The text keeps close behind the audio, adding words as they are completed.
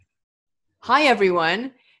Hi,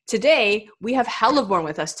 everyone. Today, we have Helevorn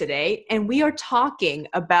with us today, and we are talking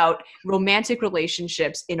about romantic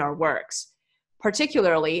relationships in our works.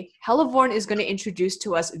 Particularly, Helevorn is going to introduce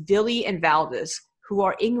to us Vili and Valdis, who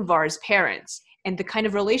are Ingvar's parents, and the kind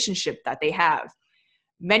of relationship that they have.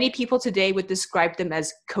 Many people today would describe them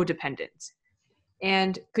as codependent.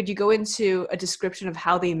 And could you go into a description of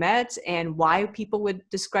how they met and why people would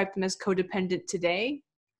describe them as codependent today?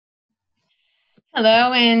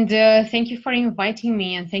 Hello, and thank you for inviting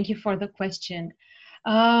me, and thank you for the question.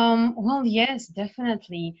 Well, yes,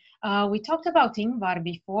 definitely. We talked about Ingvar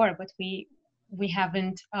before, but we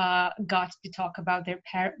haven't got to talk about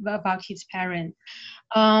about his parents.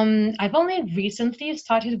 I've only recently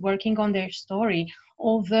started working on their story,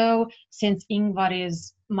 although since Ingvar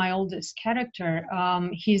is my oldest character,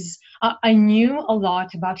 I knew a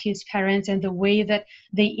lot about his parents and the way that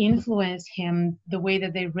they influenced him, the way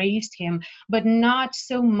that they raised him, but not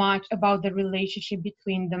so much about the relationship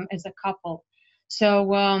between them as a couple.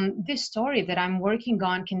 So this story that I'm working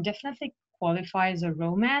on can definitely qualify as a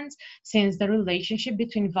romance, since the relationship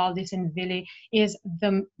between Valdis and Vili is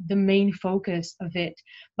the main focus of it.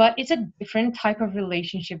 But it's a different type of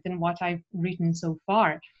relationship than what I've written so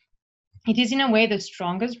far. It is in a way the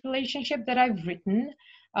strongest relationship that I've written,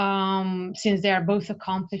 since they are both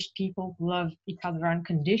accomplished people who love each other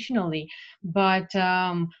unconditionally. But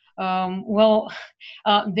well,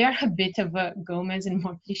 they're a bit of a Gomez and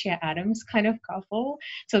Morticia Adams kind of couple,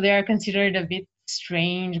 so they are considered a bit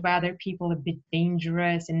strange by other people, a bit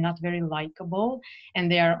dangerous and not very likable,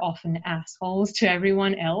 and they are often assholes to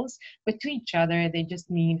everyone else, but to each other they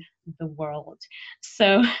just mean the world.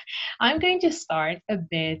 So I'm going to start a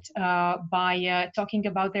bit by talking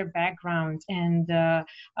about their backgrounds and their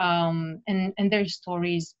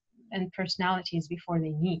stories and personalities before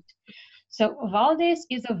they meet. So Valdis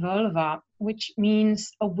is a vulva, which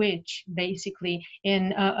means a witch, basically,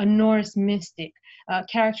 in a Norse mystic,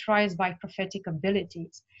 characterized by prophetic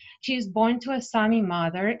abilities. She is born to a Sami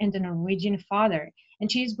mother and a Norwegian father, and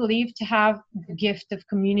she is believed to have the gift of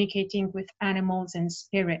communicating with animals and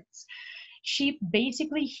spirits. She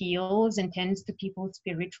basically heals and tends to people's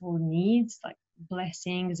spiritual needs, like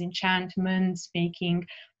blessings, enchantments, making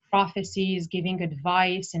prophecies, giving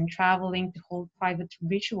advice, and traveling to hold private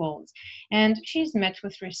rituals. And she's met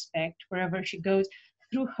with respect wherever she goes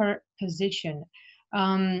through her position.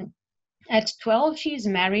 Um, at 12, she is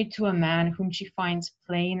married to a man whom she finds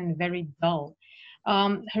plain and very dull.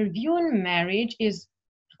 Her view on marriage is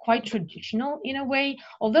quite traditional in a way,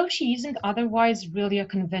 although she isn't otherwise really a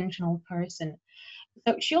conventional person.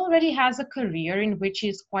 So she already has a career in which she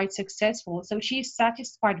is quite successful, so she is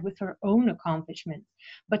satisfied with her own accomplishments.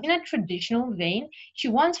 But in a traditional vein, she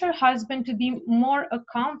wants her husband to be more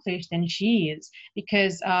accomplished than she is,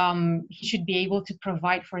 because he should be able to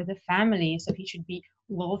provide for the family, so he should be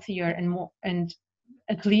wealthier and more and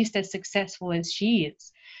at least as successful as she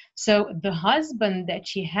is. So the husband that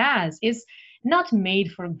she has is not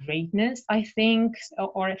made for greatness, I think,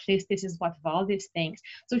 or at least this is what Valdis thinks.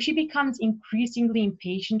 So she becomes increasingly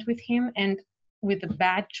impatient with him and with the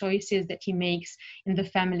bad choices that he makes in the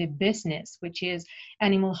family business, which is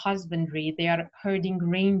animal husbandry. They are herding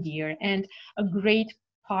reindeer, and a great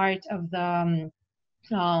part of the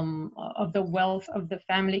wealth of the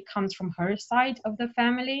family comes from her side of the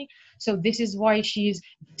family. So this is why she's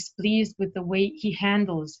displeased with the way he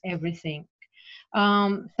handles everything.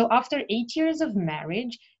 So after 8 years of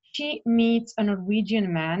marriage, she meets a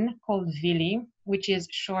Norwegian man called Vili, which is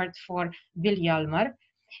short for Viljalmar,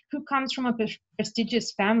 who comes from a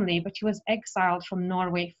prestigious family, but he was exiled from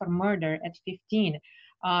Norway for murder at 15,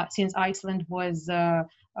 since Iceland was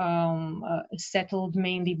settled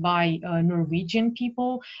mainly by Norwegian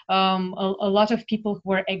people. A lot of people who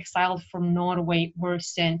were exiled from Norway were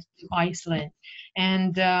sent to Iceland.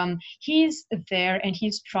 And he's there and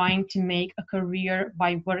he's trying to make a career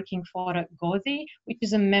by working for a Godi, which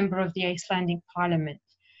is a member of the Icelandic parliament.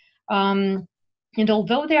 Um, and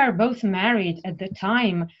although they are both married at the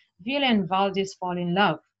time, Vila and Valdis fall in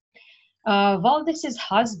love. Valdis's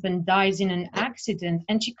husband dies in an accident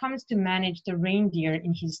and she comes to manage the reindeer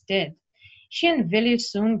in his stead. She and Vili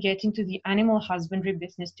soon get into the animal husbandry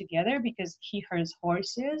business together because he herds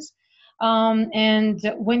horses. And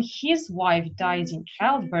when his wife dies in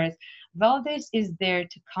childbirth, Valdis is there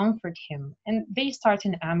to comfort him, and they start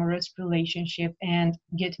an amorous relationship and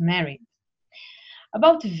get married.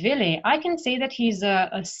 About Ville, I can say that he's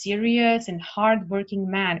a serious and hardworking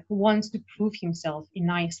man who wants to prove himself in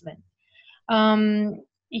Iceland.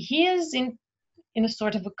 He is in. in a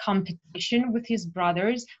sort of a competition with his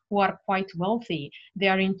brothers who are quite wealthy. They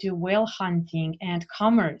are into whale hunting and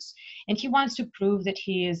commerce, and he wants to prove that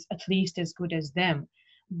he is at least as good as them.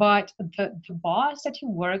 But the boss that he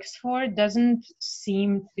works for doesn't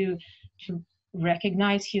seem to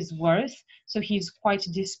recognize his worth, so he's quite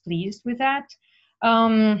displeased with that.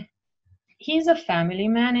 Um, he's a family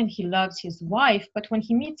man and he loves his wife, but when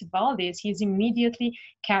he meets Valdez, he's immediately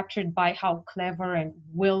captured by how clever and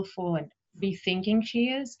willful and free thinking she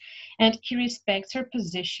is, and he respects her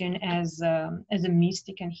position as a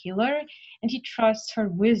mystic and healer, and he trusts her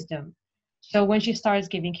wisdom. So when she starts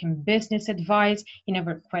giving him business advice, he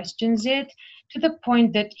never questions it, to the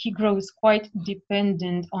point that he grows quite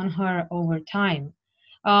dependent on her over time.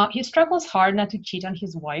 He struggles hard not to cheat on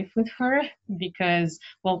his wife with her because,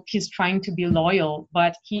 well, he's trying to be loyal,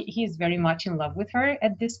 but he's very much in love with her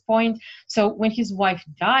at this point. So when his wife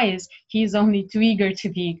dies, he's only too eager to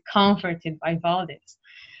be comforted by Valdez.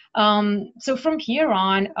 So from here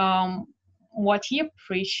on, what he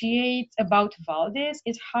appreciates about Valdez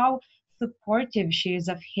is how supportive she is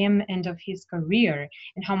of him and of his career,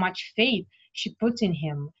 and how much faith she puts in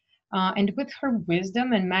him. And with her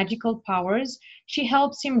wisdom and magical powers, she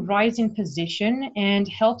helps him rise in position and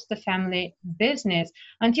helps the family business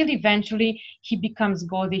until eventually he becomes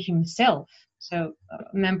Godi himself. So, a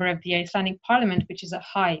member of the Icelandic parliament, which is a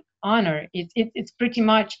high honor. It's pretty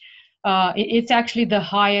much it's actually the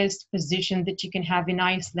highest position that you can have in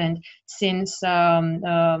Iceland, since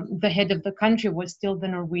the head of the country was still the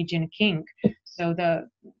Norwegian king. So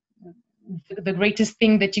the greatest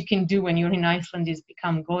thing that you can do when you're in Iceland is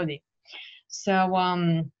become Godi. So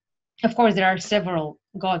of course there are several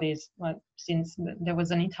Godis, well, since there was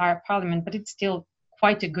an entire parliament, but it's still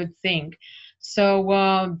quite a good thing. So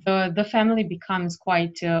the family becomes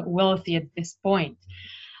quite wealthy at this point.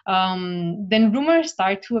 Then rumors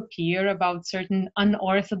start to appear about certain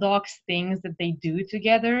unorthodox things that they do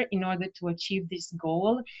together in order to achieve this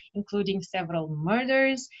goal, including several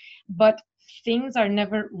murders. But things are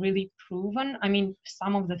never really proven. I mean,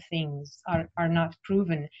 some of the things are not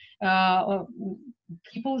proven. Uh,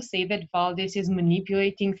 People say that Valdez is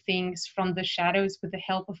manipulating things from the shadows with the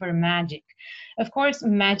help of her magic. Of course,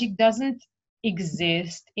 magic doesn't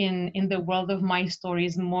exist in the world of my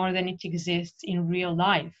stories more than it exists in real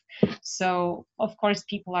life. So of course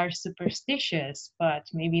people are superstitious, but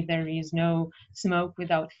maybe there is no smoke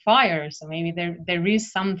without fire. So maybe there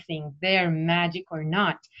is something there, magic or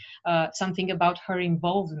not, something about her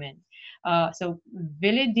involvement. So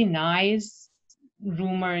Ville denies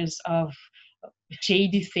rumors of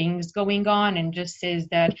shady things going on and just says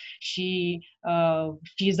that she's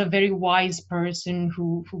a very wise person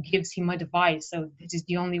who gives him advice. So this is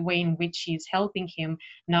the only way in which she's helping him,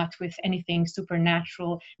 not with anything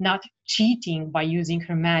supernatural, not cheating by using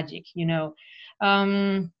her magic, you know.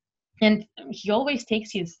 Um, and he always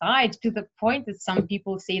takes his side, to the point that some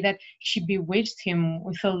people say that she bewitched him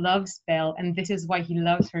with a love spell, and this is why he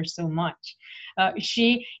loves her so much.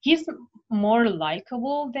 He's more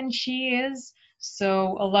likable than she is,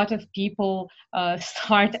 so a lot of people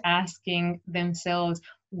start asking themselves,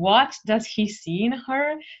 what does he see in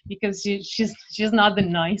her? Because she's not the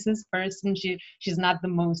nicest person. She's not the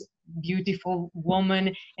most beautiful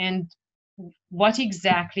woman, and what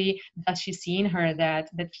exactly does she see in her that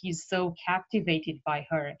he's so captivated by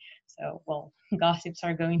her? So, well, gossips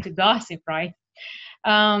are going to gossip, right?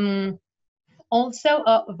 Um, Also,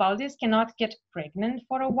 Valdez cannot get pregnant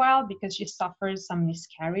for a while because she suffers some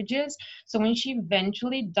miscarriages. So when she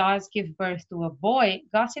eventually does give birth to a boy,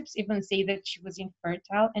 gossips even say that she was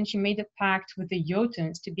infertile and she made a pact with the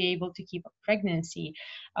Jotuns to be able to keep a pregnancy.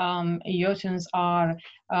 Jotuns are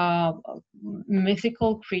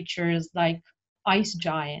mythical creatures like ice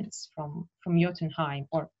giants from Jotunheim,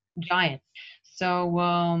 or giants. So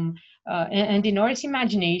and in Norse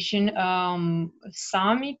imagination,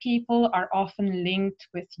 Sami people are often linked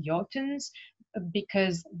with Jotuns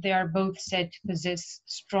because they are both said to possess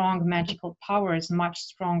strong magical powers, much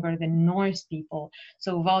stronger than Norse people.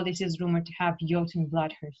 So Valdis is rumored to have Jotun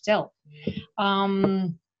blood herself.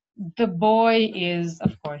 The boy is,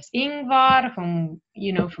 of course, Ingvar, whom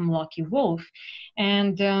you know from Lucky Wolf,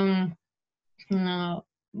 and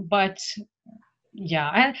but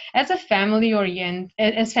yeah, as family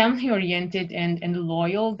oriented and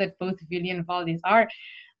loyal that both Willie and Valdis are,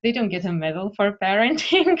 they don't get a medal for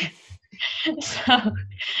parenting. So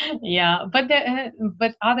yeah,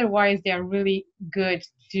 but otherwise they are really good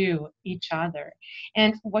to each other.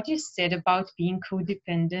 And what you said about being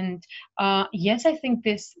codependent, yes, I think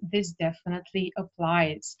this definitely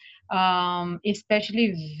applies.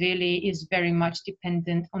 Especially Vili is very much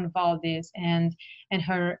dependent on Valdez and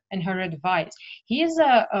her advice. He is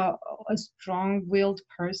a strong-willed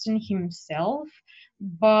person himself,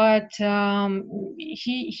 but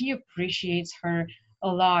he appreciates her a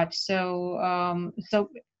lot. So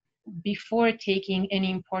before taking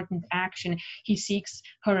any important action, he seeks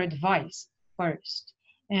her advice first.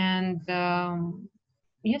 And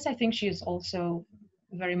yes, I think she is also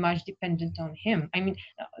very much dependent on him. I mean,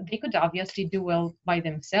 they could obviously do well by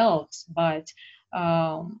themselves,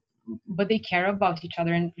 um, but they care about each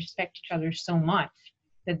other and respect each other so much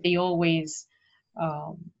that they always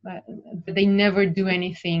um, uh, that they never do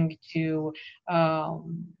anything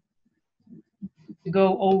um, to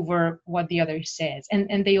go over what the other says,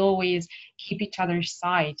 and they always keep each other's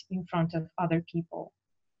side in front of other people.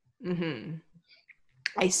 Mm-hmm.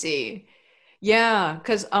 I see. Yeah,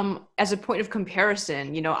 because as a point of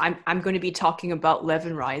comparison, I'm going to be talking about Lev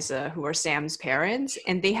and Riza, who are Sam's parents,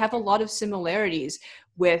 and they have a lot of similarities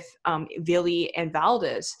with Vili and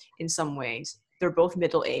Valdez in some ways. They're both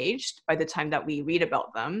middle-aged by the time that we read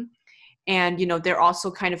about them. And they're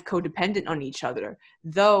also kind of codependent on each other.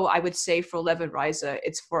 Though I would say for Lev and Riza,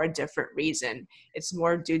 it's for a different reason. It's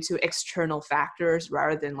more due to external factors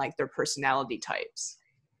rather than like their personality types.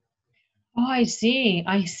 Oh, I see.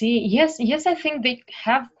 I see. Yes, yes, I think they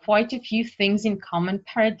have quite a few things in common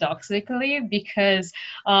paradoxically because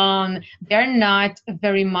they're not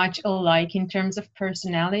very much alike in terms of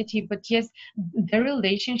personality, but yes, their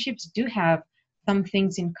relationships do have some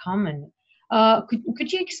things in common.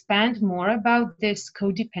 Could you expand more about this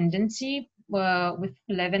codependency with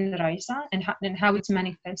Lev and Raisa and how it's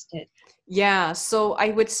manifested? Yeah, so I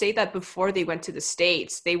would say that before they went to the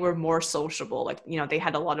States, they were more sociable. Like, they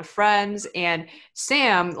had a lot of friends. And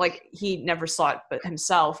Sam, like, he never saw it but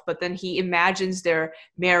himself, but then he imagines their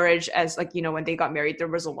marriage as, like, when they got married, there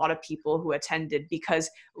was a lot of people who attended because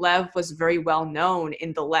Lev was very well known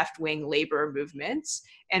in the left-wing labor movements.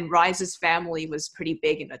 And Rise's family was pretty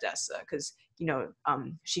big in Odessa because,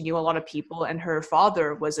 she knew a lot of people, and her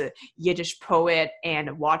father was a Yiddish poet and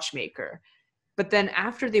a watchmaker. But then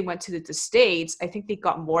after they went to the States, I think they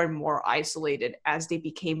got more and more isolated as they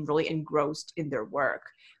became really engrossed in their work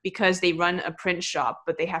because they run a print shop,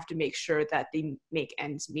 but they have to make sure that they make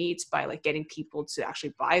ends meet by like getting people to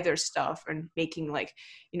actually buy their stuff and making like,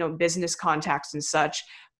 business contacts and such.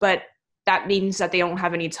 But that means that they don't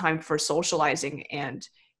have any time for socializing and,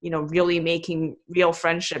 really making real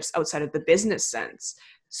friendships outside of the business sense.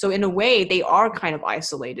 So in a way, they are kind of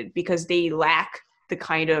isolated because they lack the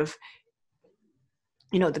kind of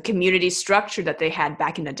the community structure that they had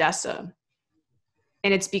back in Odessa.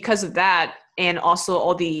 And it's because of that and also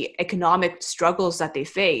all the economic struggles that they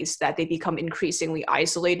face that they become increasingly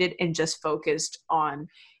isolated and just focused on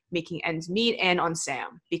making ends meet and on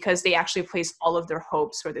Sam because they actually place all of their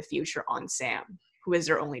hopes for the future on Sam, who is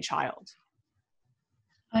their only child.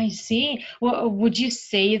 I see. Well, would you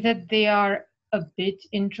say that they are a bit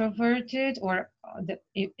introverted, or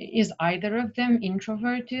is either of them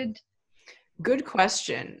introverted? Good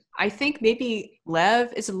question. I think maybe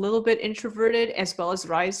Lev is a little bit introverted as well as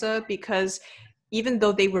Riza because even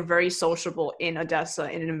though they were very sociable in Odessa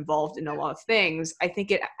and involved in a lot of things, I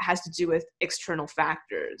think it has to do with external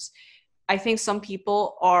factors. I think some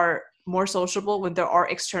people are more sociable when there are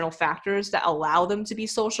external factors that allow them to be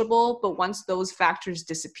sociable, but once those factors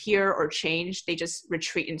disappear or change, they just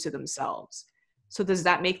retreat into themselves. So does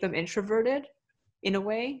that make them introverted in a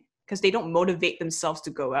way? Because they don't motivate themselves to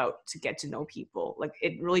go out to get to know people. Like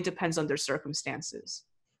it really depends on their circumstances.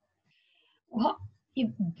 Well,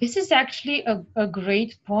 this is actually a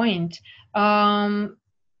great point. Um,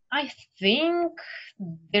 I think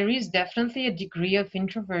there is definitely a degree of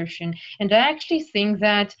introversion, and I actually think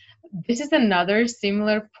that this is another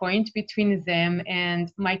similar point between them and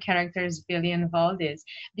my characters, Billy and Valdez,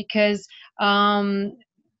 because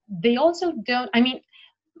they also don't. I mean,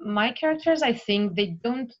 my characters, I think they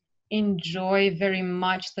don't enjoy very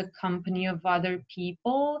much the company of other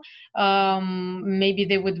people. Maybe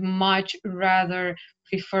they would much rather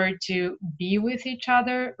prefer to be with each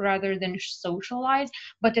other rather than socialize,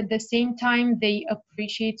 but at the same time they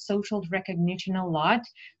appreciate social recognition a lot,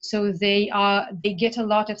 so they get a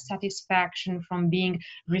lot of satisfaction from being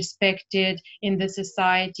respected in the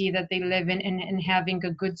society that they live in, and having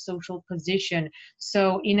a good social position.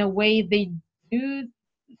 So in a way they do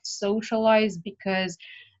socialize because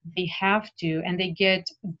they have to, and they get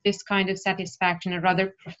this kind of satisfaction, a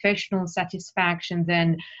rather professional satisfaction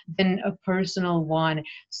than a personal one.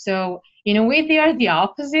 So in a way, they are the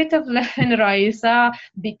opposite of Lev and Raisa,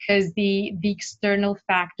 because the external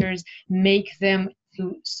factors make them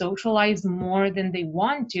to socialize more than they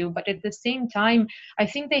want to, but at the same time, I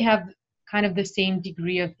think they have kind of the same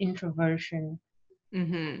degree of introversion.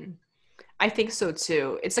 Mm-hmm. I think so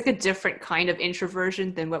too. It's like a different kind of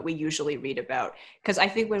introversion than what we usually read about. Because I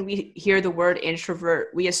think when we hear the word introvert,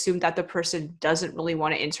 we assume that the person doesn't really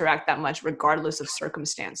want to interact that much, regardless of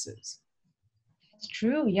circumstances. It's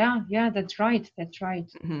true. Yeah, yeah, that's right. That's right.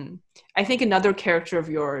 Hmm. I think another character of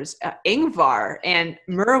yours, Ingvar and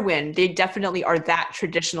Merwin, they definitely are that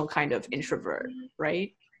traditional kind of introvert,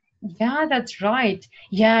 right? Yeah, that's right.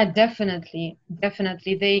 Yeah, definitely.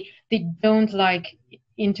 Definitely. They don't like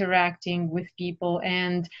interacting with people,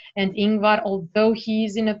 and Ingvar, although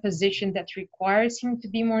he's in a position that requires him to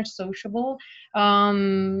be more sociable,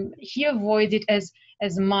 he avoids it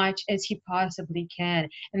as much as he possibly can.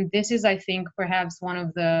 And this is, I think, perhaps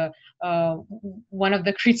uh, one of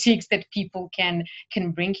the critiques that people can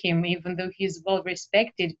bring him. Even though he's well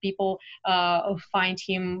respected, people find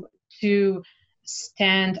him too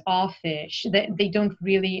standoffish. They don't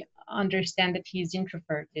really understand that he's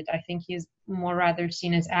introverted. I think he's more rather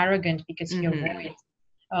seen as arrogant because he Mm-hmm. avoids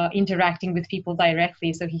interacting with people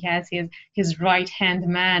directly. So he has his right hand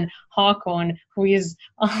man Hakon, who is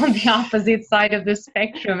on the opposite side of the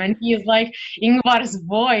spectrum, and he is like Ingvar's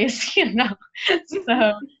voice, you know.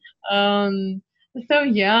 So um, so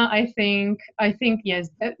yeah, I think yes,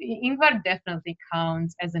 Ingvar definitely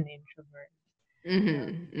counts as an introvert.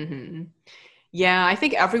 Mm-hmm. Mm-hmm. Yeah, I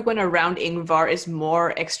think everyone around Ingvar is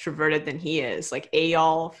more extroverted than he is. Like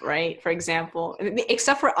Eyolf, right? For example,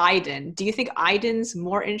 except for Aiden. Do you think Aiden's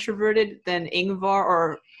more introverted than Ingvar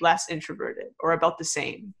or less introverted or about the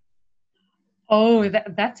same? Oh,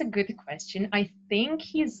 that's a good question. I think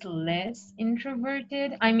he's less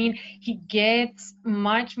introverted. I mean, he gets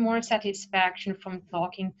much more satisfaction from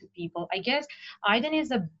talking to people. I guess Aiden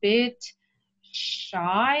is a bit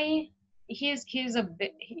shy.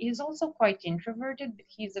 He's also quite introverted, but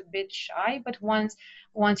he's a bit shy. But once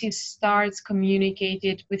he starts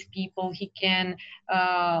communicating with people, he can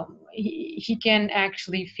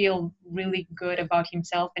actually feel really good about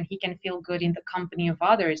himself, and he can feel good in the company of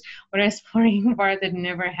others, whereas for Ingvar that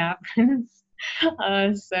never happens.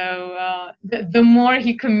 The more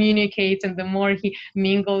he communicates and the more he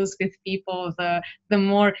mingles with people, the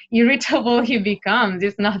more irritable he becomes.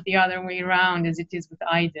 It's not the other way around as it is with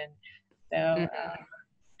Aiden. So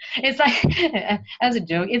it's like, as a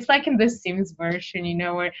joke, it's like in the Sims version,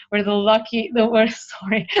 where the lucky, the or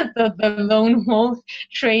sorry, the lone wolf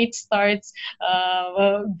trait starts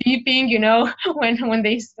beeping,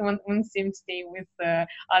 when Sims stay with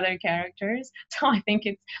other characters. So I think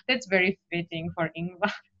that's very fitting for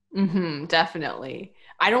Ingvar. Mm-hmm, definitely.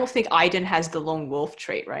 I don't think Aiden has the lone wolf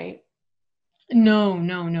trait, right? No,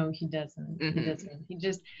 no, no, he doesn't. He Mm-hmm. doesn't. He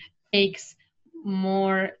just takes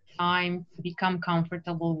more time to become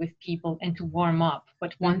comfortable with people and to warm up.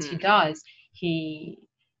 But once he Mm-hmm. does, he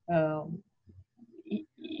um,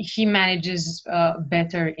 he manages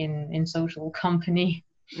better in social company.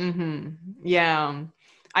 Mm-hmm. Yeah.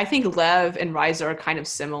 I think Lev and Riza are kind of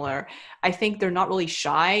similar. I think they're not really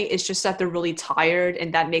shy. It's just that they're really tired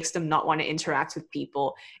and that makes them not want to interact with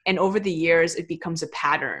people. And over the years, it becomes a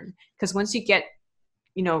pattern. Because once you get,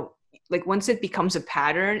 you know, like once it becomes a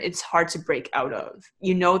pattern, it's hard to break out of.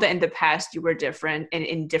 You know that in the past you were different and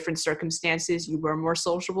in different circumstances you were more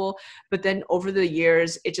sociable. But then over the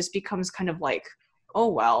years, it just becomes kind of like, oh,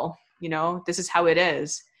 well, this is how it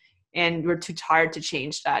is and we're too tired to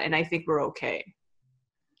change that. And I think we're okay.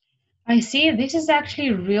 I see. This is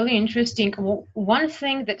actually really interesting. One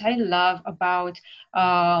thing that I love about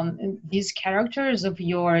these characters of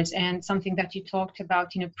yours, and something that you talked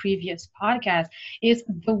about in a previous podcast, is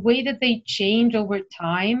the way that they change over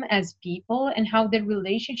time as people and how their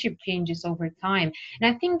relationship changes over time.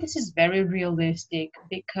 And I think this is very realistic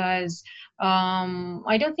because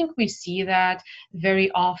I don't think we see that very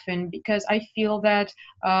often, because I feel that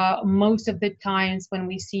most of the times when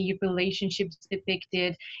we see relationships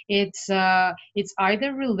depicted, it's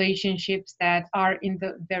either relationships that are in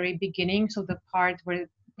the very beginning, so the part where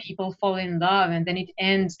people fall in love and then it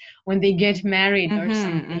ends when they get married or Mm-hmm,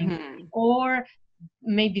 something, mm-hmm, or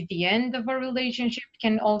maybe the end of a relationship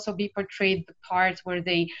can also be portrayed the part where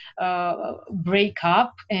they break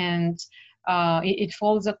up and it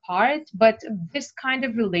falls apart. But this kind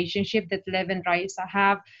of relationship that Lev and Raisa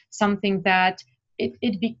have, something that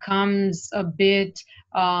it becomes a bit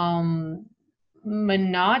um,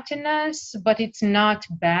 monotonous, but it's not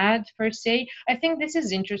bad per se. I think this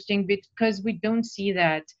is interesting because we don't see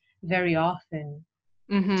that very often.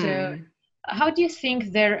 So, Mm-hmm. how do you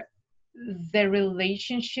think their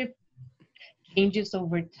relationship changes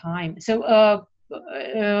over time? So,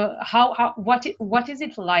 what is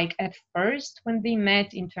it like at first when they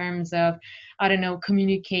met in terms of, I don't know,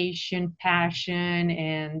 communication, passion,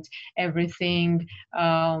 and everything,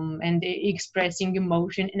 and expressing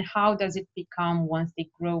emotion, and how does it become once they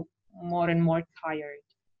grow more and more tired?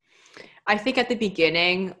 I think at the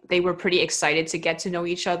beginning they were pretty excited to get to know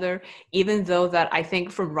each other, even though that I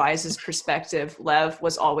think from Rise's perspective, Lev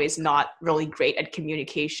was always not really great at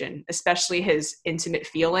communication, especially his intimate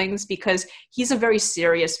feelings, because he's a very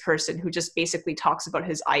serious person who just basically talks about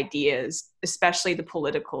his ideas, especially the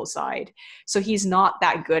political side. So he's not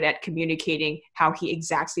that good at communicating how he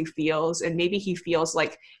exactly feels, and maybe he feels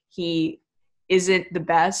like he isn't the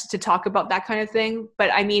best to talk about that kind of thing. But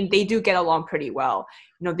I mean, they do get along pretty well.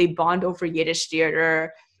 They bond over Yiddish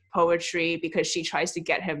theater, poetry, because she tries to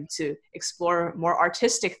get him to explore more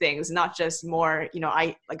artistic things, not just more,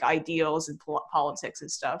 I like ideals and politics and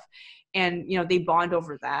stuff. And, they bond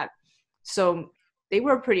over that. So they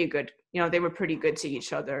were pretty good. They were pretty good to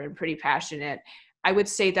each other and pretty passionate. I would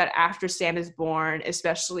say that after Sam is born,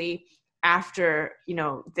 especially after,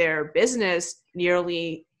 their business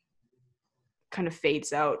nearly kind of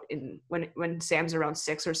fades out in when Sam's around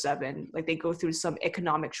 6 or 7, like they go through some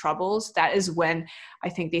economic troubles. That is when I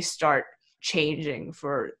think they start changing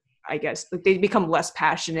for, I guess, like they become less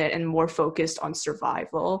passionate and more focused on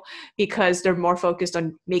survival, because they're more focused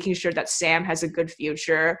on making sure that Sam has a good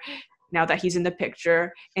future now that he's in the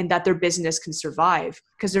picture, and that their business can survive,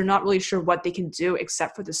 because they're not really sure what they can do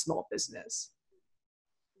except for the small business.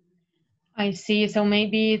 I see. So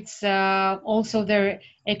maybe it's also their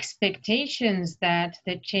expectations that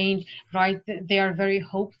change, right? They are very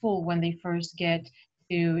hopeful when they first get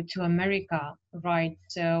to America, right?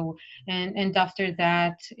 So and after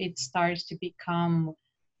that, it starts to become,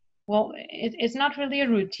 well, it's not really a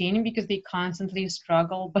routine because they constantly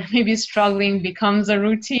struggle, but maybe struggling becomes a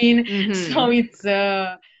routine. So Mm-hmm.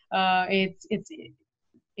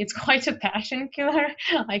 it's quite a passion killer,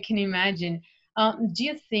 I can imagine. Do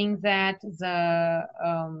you think that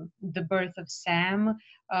the birth of Sam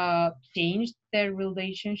changed their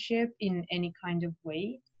relationship in any kind of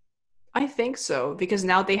way? I think so, because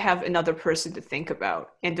now they have another person to think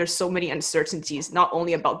about, and there's so many uncertainties, not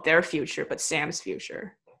only about their future, but Sam's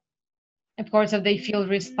future. Of course, if they feel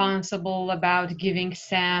responsible about giving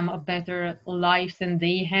Sam a better life than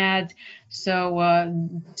they had. So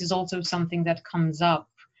this is also something that comes up.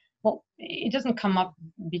 Well, it doesn't come up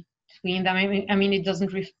between them. I mean, it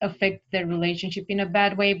doesn't affect their relationship in a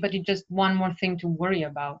bad way, but it's just one more thing to worry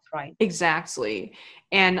about, right? Exactly.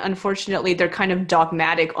 And unfortunately, they're kind of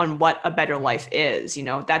dogmatic on what a better life is.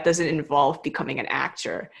 That doesn't involve becoming an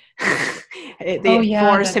actor. Oh They yeah,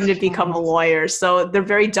 force him that's to become a right. lawyer. So they're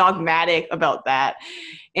very dogmatic about that,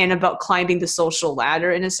 and about climbing the social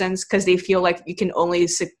ladder in a sense, because they feel like you can only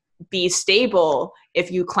be stable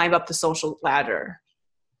if you climb up the social ladder,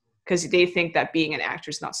 because they think that being an actor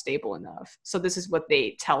is not stable enough. So this is what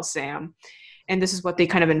they tell Sam, and this is what they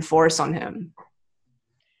kind of enforce on him.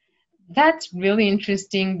 That's really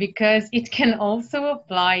interesting because it can also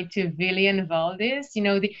apply to Billy and Valdez.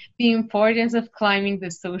 The importance of climbing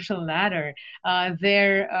the social ladder.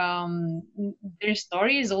 Their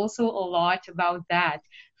story is also a lot about that.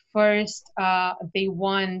 First, they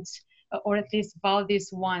want, or at least Valdez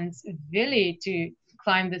wants Billy to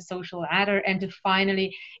climb the social ladder and to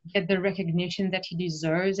finally get the recognition that he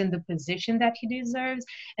deserves and the position that he deserves.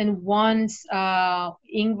 And once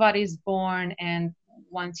Ingvar is born and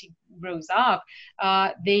once he grows up,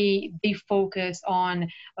 they focus on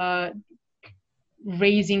uh,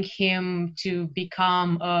 raising him to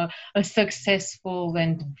become a successful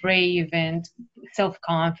and brave and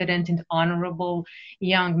self-confident and honorable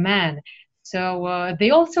young man. So they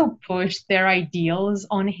also push their ideals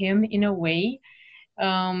on him in a way,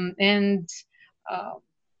 and uh,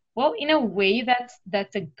 well, in a way,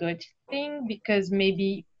 that's a good thing because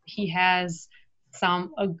maybe he has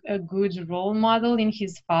a good role model in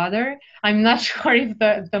his father. I'm not sure if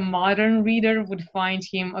the modern reader would find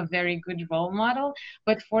him a very good role model,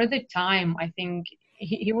 but for the time, I think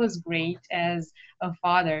he was great as a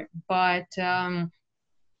father. But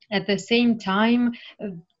at the same time,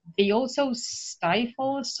 they also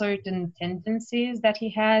stifle certain tendencies that he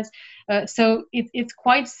has. So it's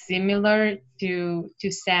quite similar to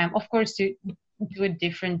Sam. Of course, to to a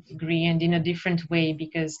different degree and in a different way,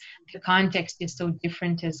 because the context is so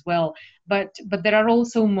different as well. But there are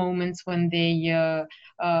also moments when they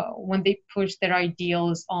push their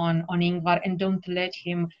ideals on Ingvar and don't let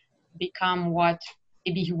him become what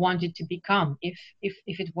maybe he wanted to become if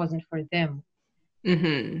it wasn't for them.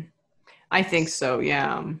 Mm-hmm. I think so,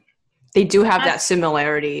 yeah. They do have Not that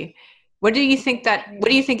similarity. What do you think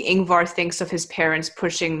Ingvar thinks of his parents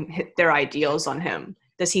pushing their ideals on him?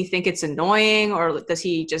 Does he think it's annoying, or does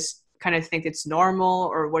he just kind of think it's normal,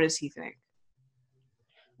 or what does he think?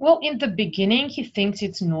 Well, in the beginning, he thinks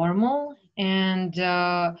it's normal, and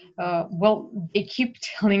well, they keep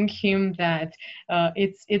telling him that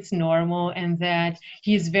it's normal, and that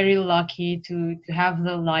he's very lucky to have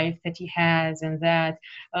the life that he has, and that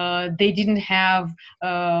they didn't have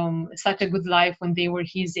such a good life when they were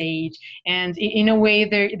his age. And in a way,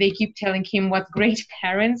 they keep telling him what great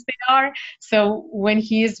parents they are. So when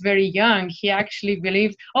he is very young, he actually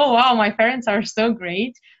believes, "Oh wow, my parents are so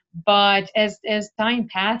great." But as time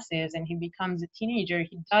passes and he becomes a teenager,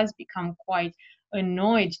 he does become quite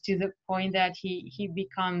annoyed, to the point that he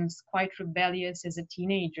becomes quite rebellious as a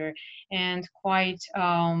teenager, and quite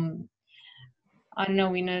I don't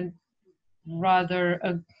know, in a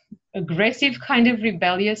rather aggressive kind of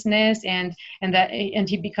rebelliousness, and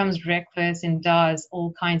he becomes reckless and does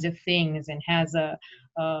all kinds of things and has a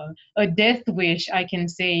death wish, I can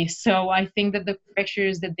say. So I think that the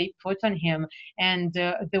pressures that they put on him, and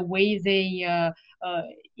the way they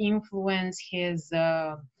influence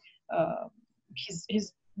uh,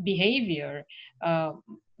 his behavior uh,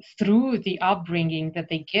 through the upbringing that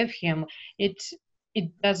they give him, it it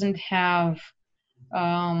doesn't have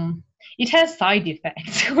um, it has side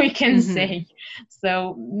effects, we can Mm-hmm. say.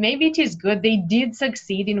 So maybe it is good. They did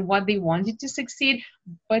succeed in what they wanted to succeed,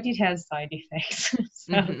 but it has side effects.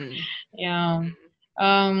 So Mm-hmm. yeah.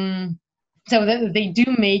 Um, so they do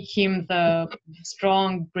make him the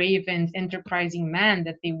strong, brave, and enterprising man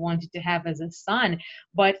that they wanted to have as a son,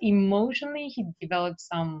 but emotionally he develops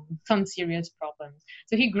some serious problems.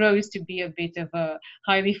 So he grows to be a bit of a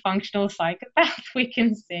highly functional psychopath, we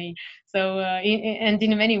can say. So and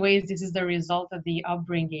in many ways, this is the result of the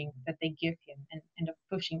upbringing that they give him, and of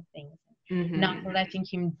pushing things, not Mm-hmm. letting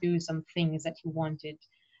him do some things that he wanted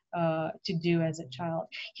to do as a child.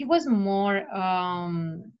 He was more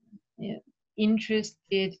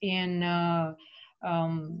interested in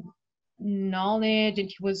um, knowledge, and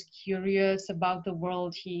he was curious about the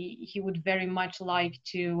world. He would very much like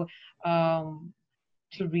um,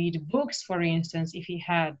 to read books, for instance, if he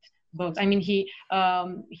had books. I mean, he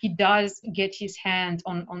does get his hand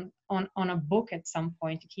on a book at some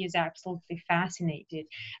point. He is absolutely fascinated.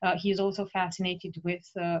 He is also fascinated with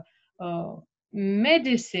uh,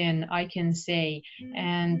 medicine, I can say.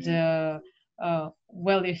 And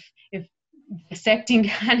well, if dissecting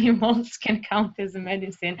animals can count as a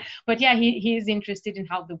medicine. But yeah, he is interested in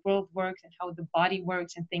how the world works and how the body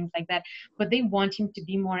works and things like that. But they want him to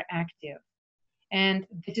be more active, and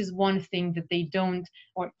this is one thing that they don't,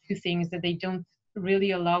 or two things that they don't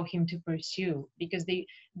really allow him to pursue, because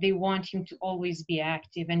they want him to always be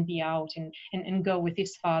active and be out, and go with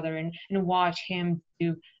his father, and watch him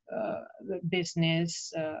do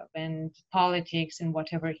business and politics and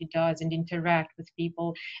whatever he does, and interact with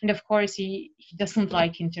people. And of course he doesn't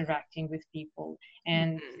like interacting with people,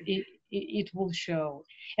 and it will show.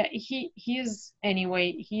 He is,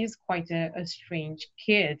 anyway, he is quite a strange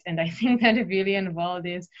kid, and I think that Billy and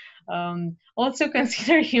Valdez also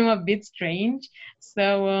consider him a bit strange.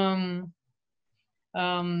 So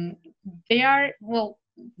um, they are, well,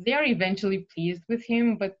 they are eventually pleased with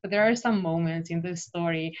him, but there are some moments in the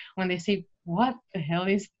story when they say, "What the hell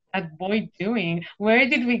is that boy doing? Where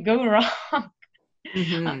did we go wrong?"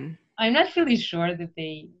 Mm-hmm. I'm not really sure that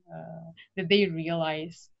they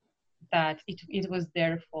realize that it was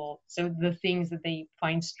their fault. So the things that they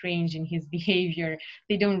find strange in his behavior,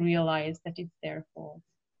 they don't realize that it's their fault.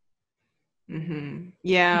 Mm-hmm. And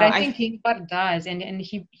Yeah, I I think Ingvar does, and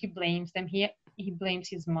he blames them. He blames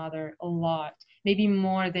his mother a lot, maybe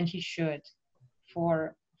more than he should,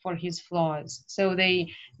 for his flaws. So they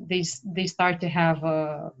start to have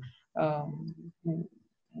a um,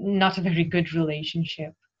 not a very good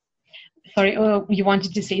relationship. Sorry, you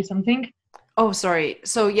wanted to say something? Oh, sorry.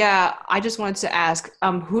 So yeah, I just wanted to ask,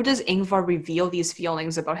 who does Ingvar reveal these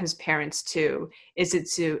feelings about his parents to? Is it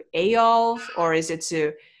to Eyolf, or is it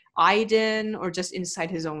to Aiden, or just inside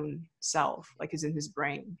his own self, like is in his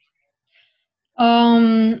brain?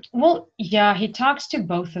 Well, yeah, he talks to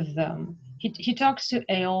both of them. he talks to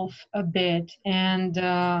Aelf a bit, and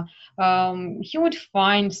he would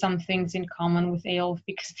find some things in common with Aelf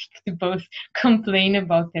because they could both complain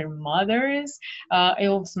about their mothers.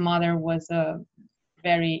 Aelf's mother was a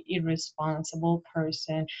very irresponsible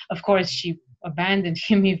person. Of course, she abandoned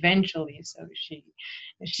him eventually, so she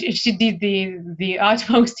did the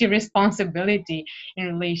utmost irresponsibility in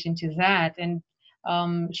relation to that, and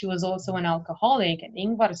she was also an alcoholic. And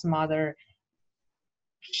Ingvar's mother,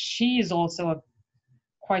 she is also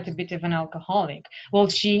quite a bit of an alcoholic. Well,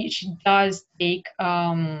 she does take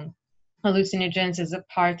hallucinogens as a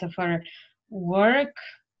part of her work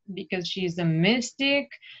because she's a mystic,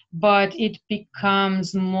 but it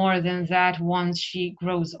becomes more than that once she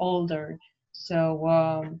grows older. So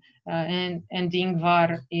and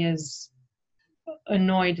Ingvar is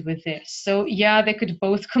annoyed with this. So yeah, they could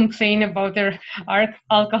both complain about their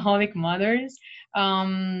alcoholic mothers.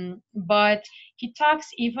 But he talks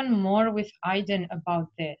even more with Aiden about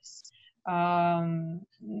this. Um,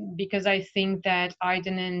 because I think that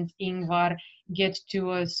Aiden and Ingvar get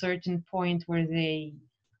to a certain point where they,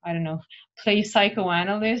 I don't know, play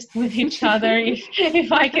psychoanalyst with each other,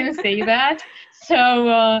 if I can say that. So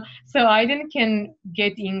Aiden can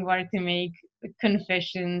get Ingvar to make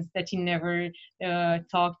confessions that he never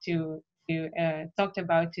talked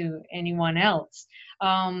about to anyone else.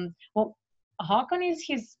 Well, Hakon is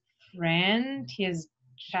his friend, his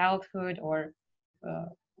childhood or uh,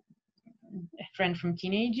 friend from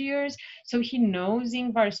teenage years, so he knows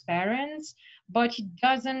Ingvar's parents, but he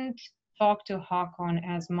doesn't talk to Hakon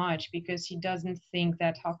as much because he doesn't think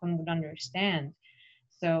that Hakon would understand.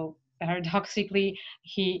 So paradoxically,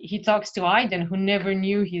 he talks to Aiden, who never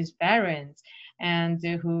knew his parents and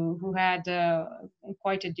who had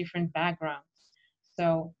quite a different background.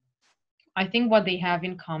 So I think what they have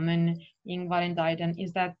in common, Ingvar and Aiden,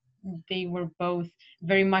 is that they were both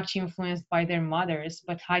very much influenced by their mothers,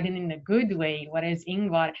 but Haydn in a good way, whereas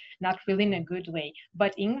Ingvar not really in a good way.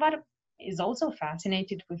 But Ingvar is also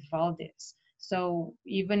fascinated with Valdis. So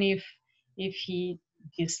even if he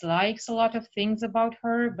dislikes a lot of things about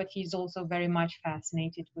her, but he's also very much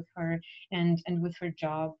fascinated with her and with her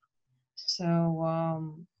job.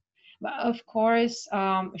 So but of course,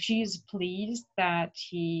 she's pleased that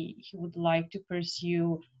he would like to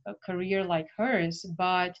pursue a career like hers,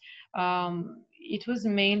 but it was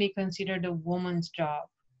mainly considered a woman's job.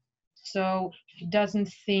 So he doesn't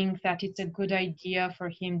think that it's a good idea for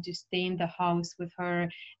him to stay in the house with her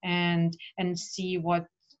and see what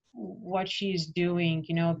she's doing,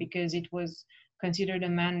 because it was considered a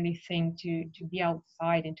manly thing to be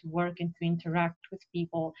outside and to work and to interact with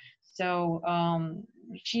people. So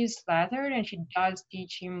she's flattered and she does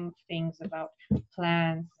teach him things about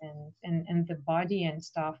plants and the body and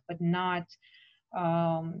stuff, but not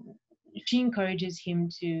um, she encourages him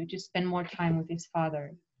to spend more time with his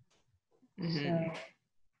father. Hmm. So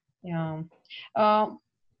yeah. Um,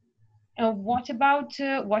 what about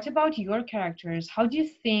your characters? How do you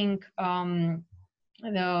think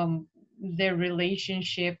their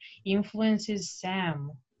relationship influences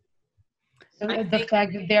Sam? I So the think.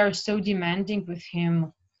 fact that they are so demanding with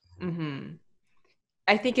him. Mhm.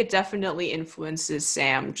 I think it definitely influences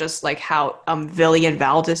Sam, just like how Villy and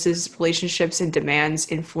Valdis's relationships and demands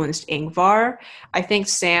influenced Ingvar. I think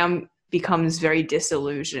Sam becomes very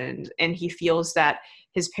disillusioned and he feels that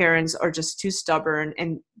his parents are just too stubborn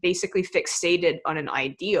and basically fixated on an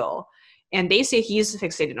ideal. And they say he's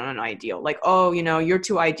fixated on an ideal, like, oh, you're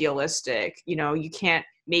too idealistic, you can't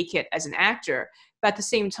make it as an actor. But at the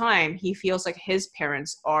same time, he feels like his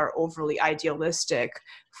parents are overly idealistic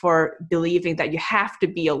for believing that you have to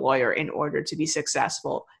be a lawyer in order to be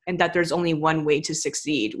successful and that there's only one way to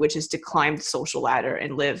succeed, which is to climb the social ladder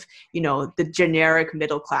and live, the generic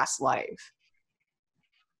middle class life.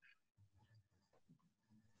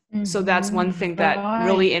 So that's one thing that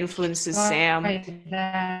really Right, influences Sam. right.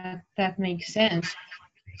 That makes sense.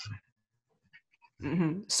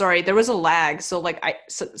 Sorry, there was a lag. So like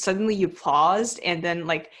suddenly you paused and then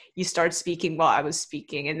like you start speaking while I was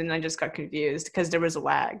speaking and then I just got confused because there was a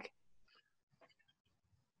lag.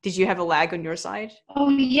 Did you have a lag on your side? Oh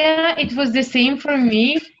yeah, it was the same for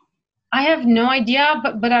me. I have no idea,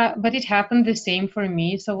 but it happened the same for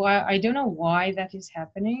me. So I don't know why that is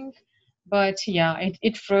happening, but yeah,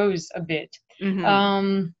 it froze a bit. Mm-hmm.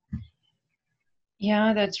 Um,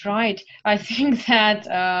 yeah, that's right. I think that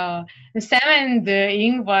Sam and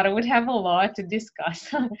Ingvar would have a lot to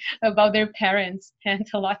discuss about their parents and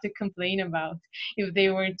a lot to complain about if they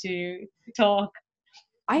were to talk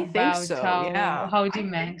I think about so, how yeah. how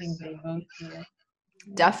demanding they both were. Yeah.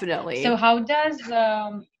 So Definitely. how does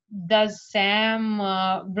does Sam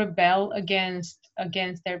rebel against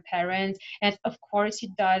their parents? And of course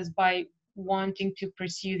he does by wanting to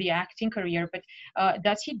pursue the acting career, but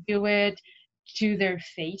does he do it to their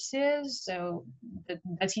faces? So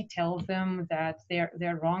does he tell them that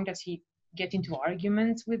they're wrong? Does he get into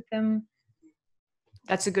arguments with them?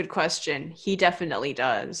 That's a good question. He definitely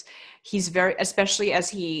does. He's very, especially as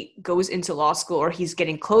he goes into law school or he's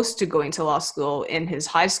getting close to going to law school in his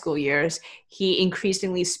high school years, he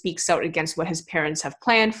increasingly speaks out against what his parents have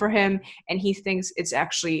planned for him. And he thinks it's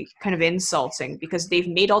actually kind of insulting because they've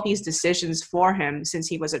made all these decisions for him since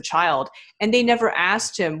he was a child and they never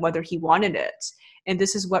asked him whether he wanted it. And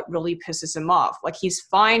this is what really pisses him off. Like he's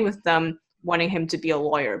fine with them wanting him to be a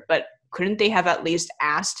lawyer, but couldn't they have at least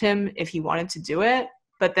asked him if he wanted to do it?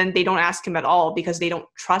 But then they don't ask him at all because they don't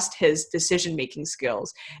trust his decision making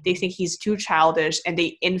skills. They think he's too childish and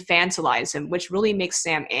they infantilize him, which really makes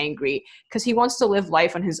Sam angry because he wants to live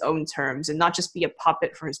life on his own terms and not just be a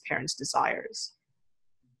puppet for his parents' desires.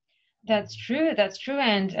 That's true. That's true.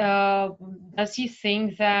 And does he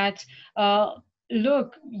think that,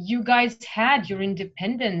 look, you guys had your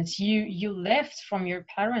independence. You left from your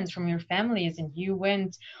parents, from your families, and you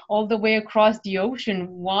went all the way across the ocean.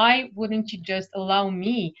 Why wouldn't you just allow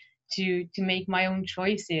me to make my own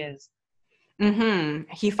choices?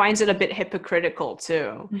 He finds it a bit hypocritical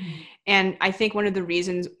too. Mhm. And I think one of the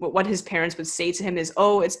reasons what his parents would say to him is,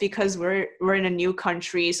 "Oh, it's because we're in a new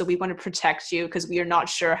country, so we want to protect you because we are not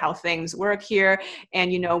sure how things work here,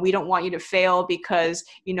 and we don't want you to fail because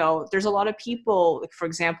there's a lot of people. Like for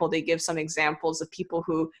example, they give some examples of people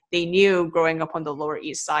who they knew growing up on the Lower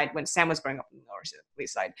East Side when Sam was growing up on the Lower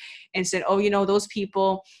East Side, and said, "Oh, those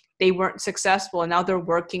people." They weren't successful and now they're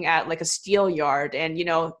working at like a steel yard and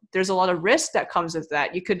there's a lot of risk that comes with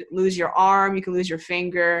that. You could lose your arm, you could lose your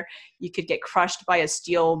finger, you could get crushed by a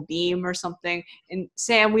steel beam or something. And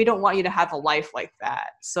Sam, we don't want you to have a life like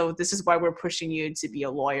that. So this is why we're pushing you to be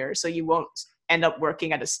a lawyer so you won't end up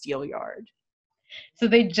working at a steel yard. So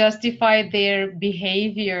they justify their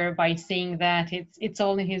behavior by saying that it's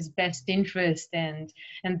all in his best interest, and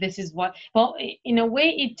this is what, well, in a way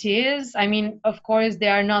it is. I mean, of course they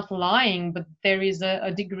are not lying, but there is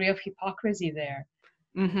a degree of hypocrisy there.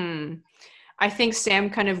 Mm-hmm. I think Sam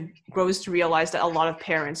kind of grows to realize that a lot of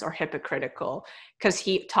parents are hypocritical because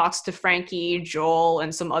he talks to Frankie, Joel,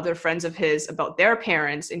 and some other friends of his about their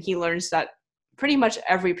parents, and he learns that pretty much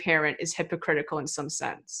every parent is hypocritical in some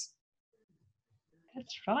sense.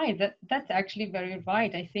 That's right. That's actually very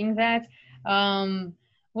right. I think that well,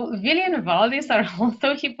 Willie and Valdis are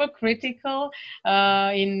also hypocritical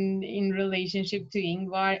in relationship to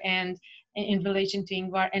Ingvar and in relation to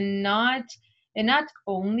Ingvar, and not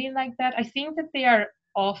only like that. I think that they are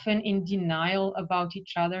often in denial about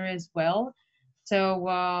each other as well. So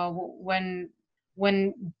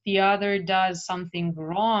when the other does something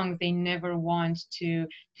wrong, they never want to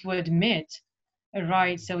admit.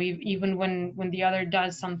 Right. So even when the other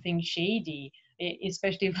does something shady,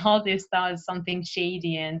 especially if Valdis does something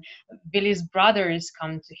shady, and Billy's brothers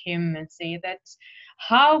come to him and say that,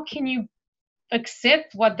 how can you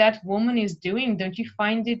accept what that woman is doing? Don't you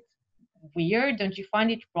find it weird? Don't you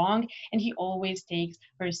find it wrong? And he always takes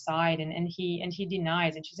her side, and he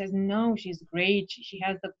denies, and she says no, she's great. She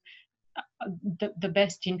has the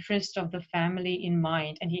best interest of the family in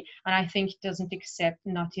mind, and I think he doesn't accept,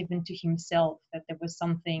 not even to himself, that there was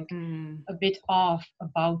something Mm. a bit off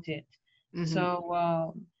about it. Mm-hmm.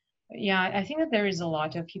 So yeah, I think that there is a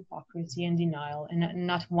lot of hypocrisy and denial, and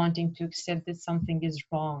not wanting to accept that something is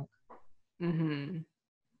wrong. Mm-hmm.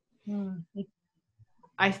 Hmm.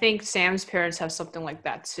 I think Sam's parents have something like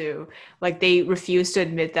that too. Like they refuse to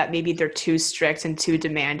admit that maybe they're too strict and too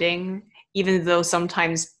demanding, even though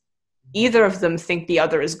sometimes either of them think the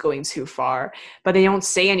other is going too far, but they don't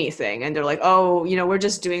say anything. And they're like, oh, we're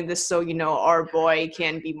just doing this so, our boy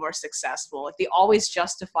can be more successful. Like they always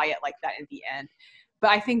justify it like that in the end. But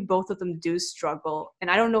I think both of them do struggle.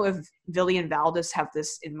 And I don't know if Villy and Valdis have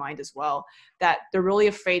this in mind as well, that they're really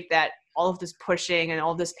afraid that all of this pushing and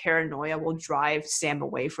all this paranoia will drive Sam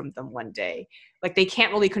away from them one day. Like they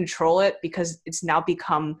can't really control it because it's now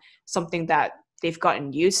become something that they've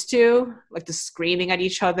gotten used to, like the screaming at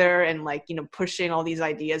each other and like, pushing all these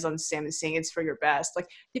ideas on Sam and saying it's for your best. Like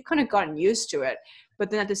they've kind of gotten used to it. But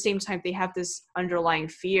then at the same time, they have this underlying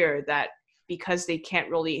fear that because they can't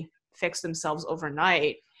really fix themselves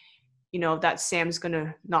overnight, that Sam's going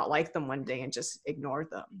to not like them one day and just ignore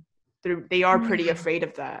them. They are pretty Hmm. afraid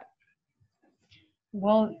of that.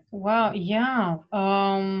 Well, wow, yeah.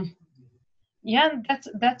 Yeah,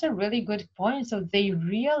 that's a really good point. So they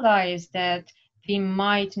realize that they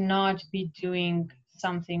might not be doing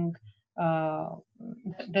something uh,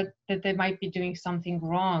 that they might be doing something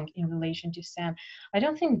wrong in relation to Sam. I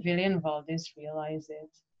don't think Billy and Valdez realize it.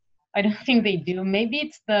 I don't think they do. Maybe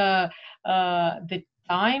it's the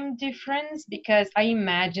time difference, because I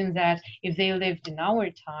imagine that if they lived in our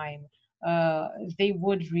time, uh, they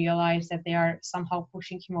would realize that they are somehow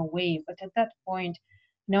pushing him away. But at that point,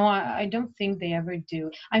 no, I don't think they ever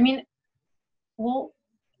do. I mean, well,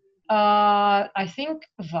 I think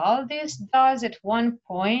Valdis does at one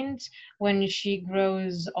point when she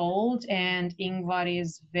grows old and Ingvar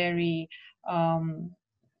is very um,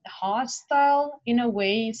 hostile in a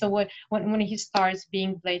way. So when he starts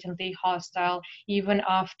being blatantly hostile, even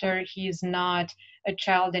after he's not a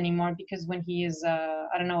child anymore, because when he is,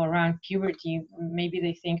 I don't know, around puberty, maybe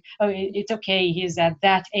they think, oh, it's okay, he's at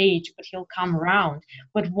that age, but he'll come round.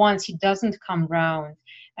 But once he doesn't come round,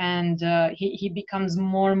 and he becomes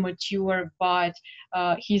more mature, but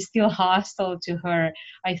he's still hostile to her.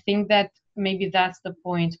 I think that maybe that's the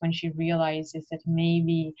point when she realizes that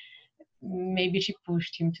maybe she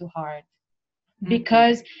pushed him too hard, Mm-hmm.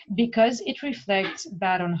 because it reflects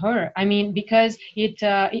bad on her. I mean, because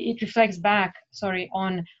it reflects back, sorry,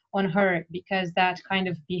 on her, because that kind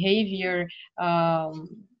of behavior um,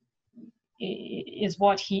 is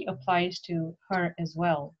what he applies to her as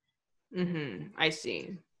well. Mm-hmm. I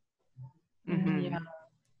see. Yeah. Mm-hmm.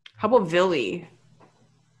 How about Villy?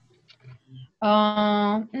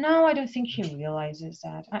 No, I don't think he realizes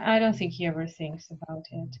that. I don't think he ever thinks about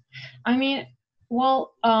it. I mean,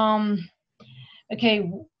 well,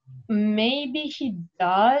 okay, maybe he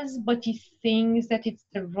does, but he thinks that it's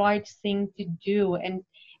the right thing to do. And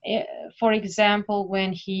uh, for example,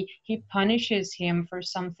 when he punishes him for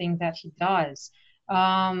something that he does,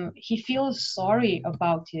 he feels sorry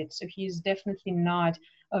about it. So he's definitely not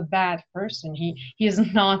a bad person. He is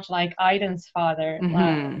not like Aiden's father,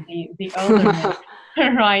 Mm-hmm. the older man.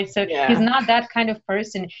 Right, so he's Yeah. not that kind of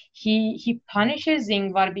person. He punishes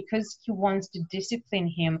Ingvar because he wants to discipline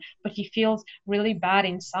him, but he feels really bad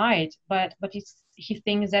inside. But he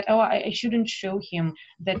thinks that, oh, I shouldn't show him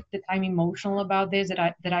that I'm emotional about this,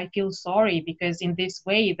 that I feel sorry, because in this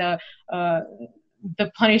way uh,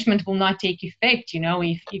 the punishment will not take effect,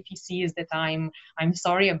 if he sees that I'm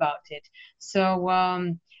sorry about it. So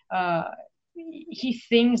uh, he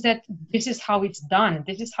thinks that this is how it's done.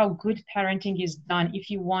 This is how good parenting is done if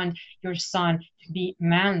you want your son to be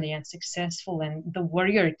manly and successful and the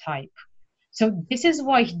warrior type. So this is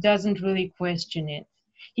why he doesn't really question it.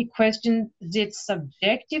 He questions it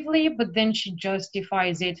subjectively, but then she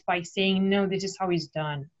justifies it by saying, no, this is how it's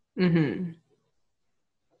done. Mm-hmm.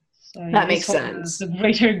 So That yeah, it's makes for sense. the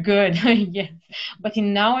greater good. Yes. But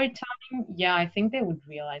in our time, yeah, I think they would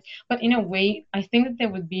realize. But in a way, I think that they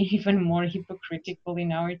would be even more hypocritical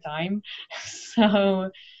in our time. So,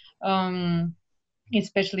 um,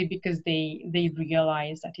 especially because they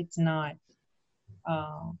realize that it's not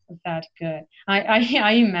that good.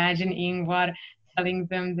 I imagine Ingvar telling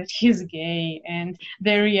them that he's gay, and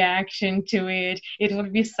their reaction to it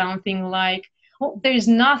would be something like, "Oh, there's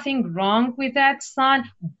nothing wrong with that, son,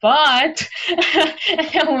 but," and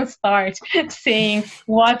they will start saying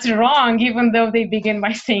what's wrong, even though they begin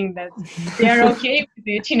by saying that they're okay with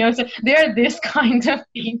it. So they're this kind of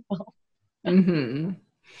people. Mm-hmm.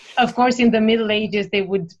 Of course, in the Middle Ages, they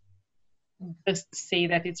would just say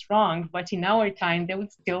that it's wrong, but in our time, they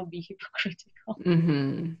would still be hypocritical.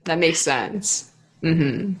 Mm-hmm. That makes sense.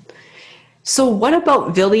 Mm-hmm. So what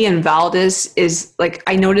about Villy and Valdez is like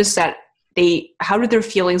I noticed that how do their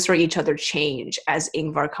feelings for each other change as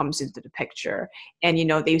Ingvar comes into the picture and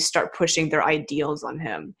they start pushing their ideals on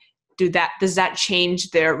him. Does that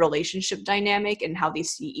change their relationship dynamic and how they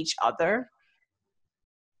see each other?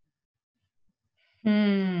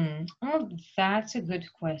 Oh, that's a good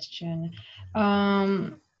question.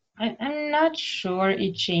 I'm not sure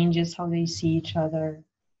it changes how they see each other.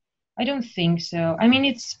 I don't think so. I mean,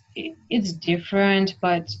 it's different,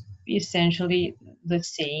 but essentially the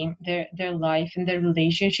same. Their life and their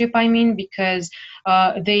relationship. I mean, because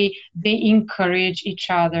they encourage each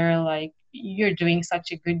other. Like, you're doing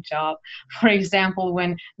such a good job. For example,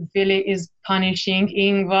 when Ville is punishing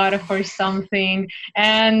Ingvar for something,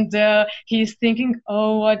 and he's thinking,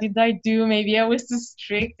 "Oh, what did I do? Maybe I was too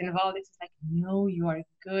strict." And Valdis is like, "No, you are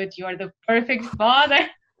good. You are the perfect father."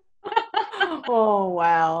 Oh,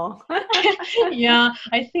 wow. Yeah,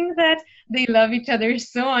 I think that they love each other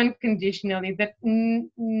so unconditionally that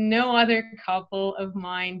no other couple of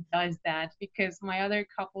mine does that, because my other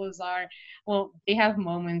couples are, well, they have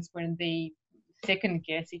moments when they second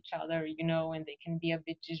guess each other, and they can be a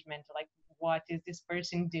bit judgmental, like, what is this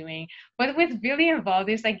person doing? But with Billy and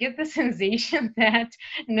Valdez, I get the sensation that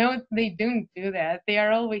no, they don't do that. They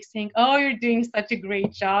are always saying, "Oh, you're doing such a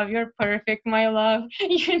great job. You're perfect, my love."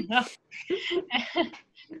 You know,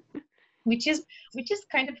 which is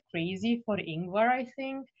kind of crazy for Ingvar, I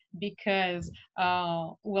think, because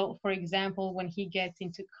well, for example, when he gets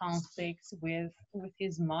into conflicts with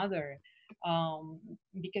his mother, um,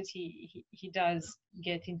 because he does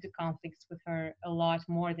get into conflicts with her a lot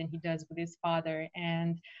more than he does with his father,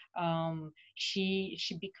 and she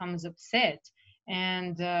becomes upset,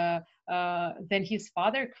 and then his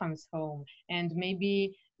father comes home, and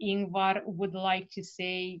maybe Ingvar would like to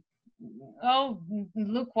say, "Oh,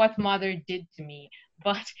 look what mother did to me."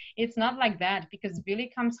 But it's not like that, because Billy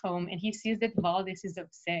comes home and he sees that Valdis is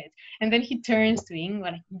upset. And then he turns to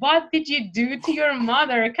Ingvar, like, "What did you do to your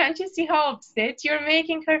mother? Can't you see how upset you're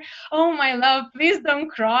making her? Oh, my love, please don't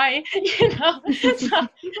cry." You know? So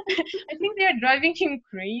I think they're driving him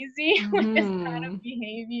crazy with this kind of Hmm.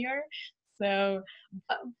 behavior. So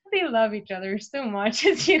they love each other so much,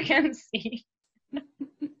 as you can see.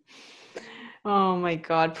 Oh my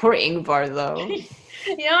God, poor Ingvar though.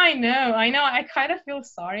 Yeah, I know. I know. I kind of feel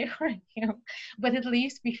sorry for him. But at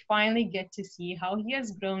least we finally get to see how he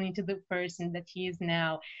has grown into the person that he is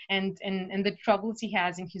now, and the troubles he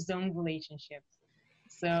has in his own relationships.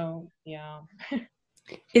 So, yeah.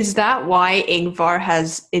 Is that why Ingvar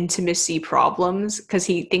has intimacy problems? Because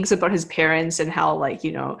he thinks about his parents and how, like,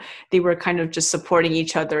 they were kind of just supporting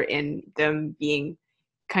each other in them being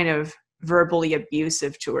kind of verbally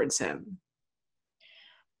abusive towards him.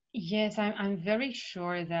 Yes, I'm very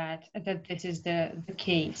sure that this is the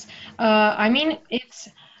case. I mean,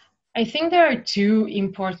 I think there are two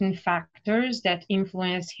important factors that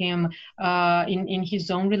influence him in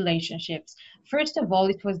his own relationships. First of all,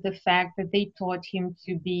 it was the fact that they taught him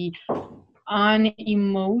to be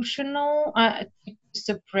unemotional, to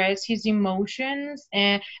suppress his emotions,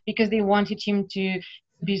 and because they wanted him to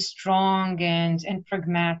be strong and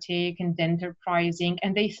pragmatic and enterprising,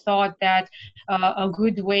 and they thought that a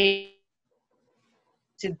good way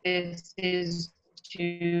to this is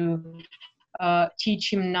to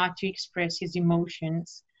teach him not to express his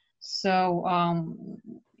emotions. So,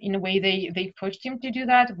 in a way, they pushed him to do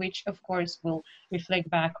that, which of course will reflect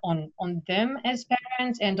back on them as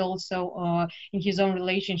parents, and also in his own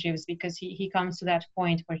relationships, because he comes to that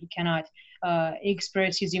point where he cannot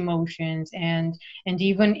express his emotions, and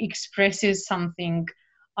even expresses something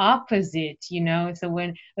opposite, so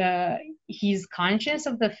when he's conscious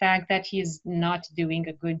of the fact that he's not doing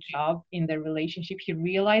a good job in the relationship, he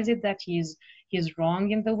realizes that he's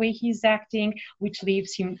wrong in the way he's acting, which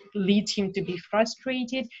leads him to be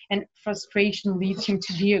frustrated, and frustration leads him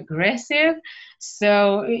to be aggressive.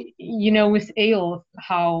 So, with Ale,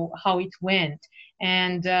 how it went,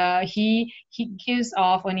 and he gives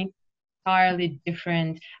off an entirely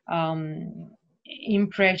different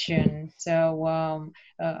impression. So,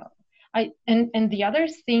 uh, and the other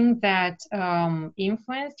thing that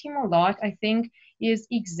influenced him a lot, I think, is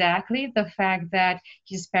exactly the fact that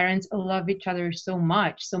his parents love each other so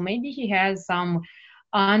much. So maybe he has some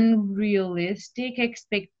unrealistic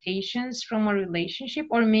expectations from a relationship,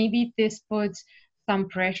 or maybe this puts some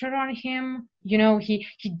pressure on him. He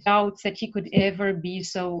doubts that he could ever be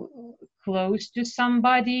so close to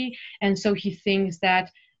somebody, and so he thinks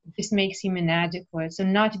that this makes him inadequate. So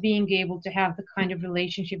not being able to have the kind of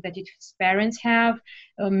relationship that his parents have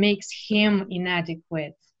makes him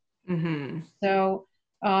inadequate. Hmm. So,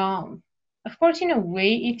 of course, in a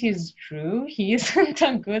way, it is true. He isn't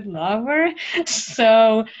a good lover.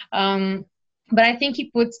 So, but I think he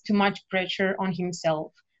puts too much pressure on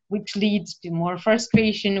himself, which leads to more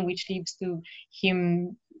frustration, which leads to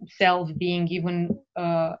himself being even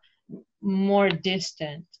more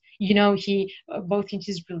distant. He both in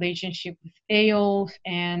his relationship with Eyolf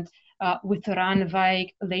and with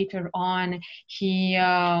Ranveig later on, he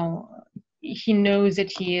knows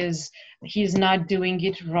that he's not doing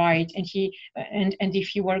it right, and if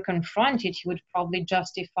he were confronted, he would probably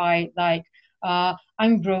justify, like,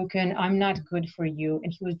 "I'm broken, I'm not good for you,"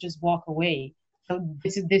 and he would just walk away. So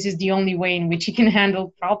this is the only way in which he can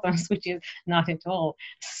handle problems, which is not at all.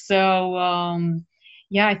 So,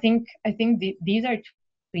 yeah, I think these are two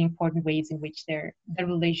important ways in which their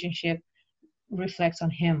relationship reflects on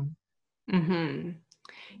him. Hmm.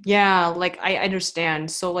 Yeah, like I understand.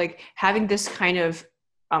 So like having this kind of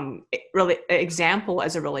really example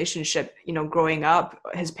as a relationship, growing up,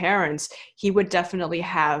 his parents, he would definitely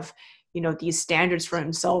have, these standards for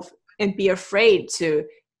himself and be afraid to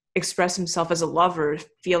express himself as a lover,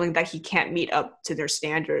 feeling that he can't meet up to their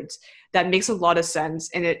standards. That makes a lot of sense.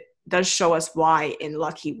 And it does show us why in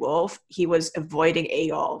Lucky Wolf he was avoiding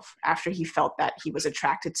Adolf after he felt that he was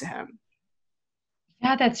attracted to him.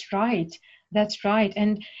 Yeah, that's right. That's right.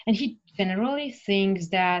 And he generally thinks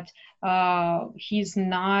that he's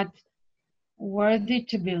not worthy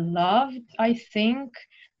to be loved, I think.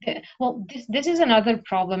 Well, this is another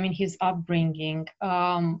problem in his upbringing.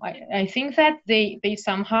 I think that they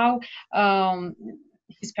somehow, um,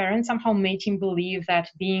 his parents somehow made him believe that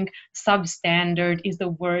being substandard is the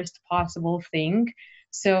worst possible thing.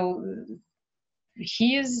 So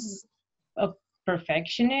he is a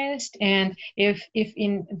perfectionist, and if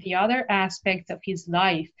in the other aspects of his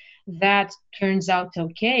life that turns out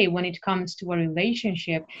okay, when it comes to a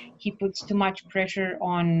relationship he puts too much pressure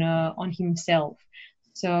on himself.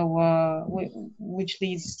 So which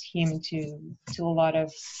leads him to a lot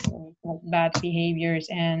of bad behaviors,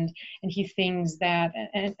 and he thinks that,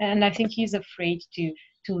 and I think he's afraid to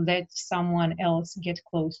let someone else get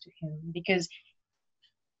close to him because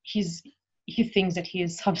he's he thinks that he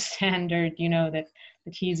is substandard, that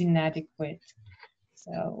he is inadequate.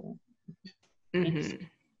 So it's Mm-hmm.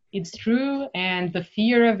 it's true, and the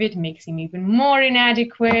fear of it makes him even more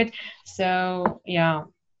inadequate. So yeah.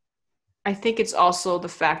 I think it's also the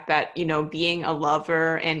fact that, being a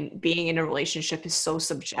lover and being in a relationship is so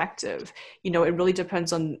subjective. It really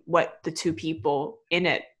depends on what the two people in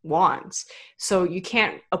it want. So you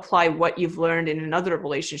can't apply what you've learned in another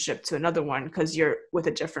relationship to another one because you're with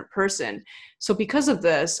a different person. So because of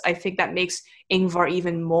this, I think that makes Ingvar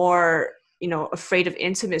even more, afraid of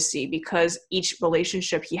intimacy because each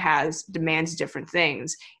relationship he has demands different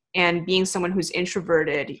things. And being someone who's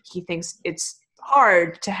introverted, he thinks it's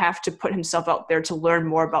hard to have to put himself out there to learn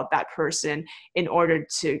more about that person in order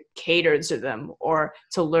to cater to them or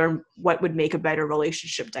to learn what would make a better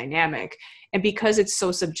relationship dynamic. And because it's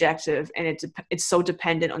so subjective and it's so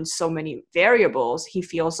dependent on so many variables, he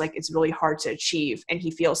feels like it's really hard to achieve and he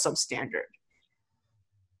feels substandard.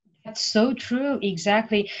 That's so true,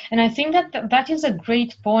 exactly. And I think that is a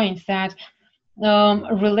great point, that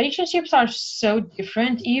relationships are so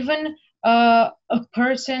different, even a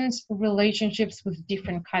person's relationships with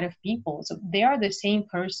different kind of people. So they are the same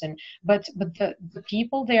person, but the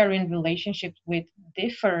people they are in relationships with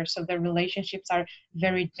differ, so their relationships are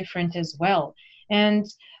very different as well. And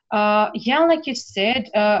yeah, like you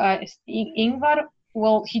said, Ingvar,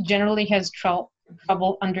 well, he generally has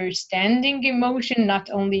trouble understanding emotion, not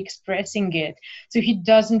only expressing it. So he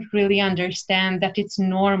doesn't really understand that it's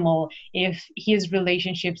normal if his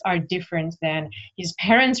relationships are different than his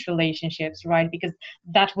parents' relationships, right? Because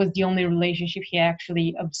that was the only relationship he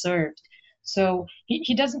actually observed. So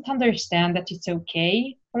he doesn't understand that it's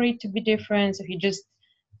okay for it to be different. So he just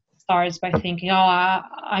starts by thinking, "Oh,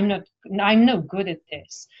 I'm no good at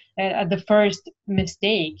this." At the first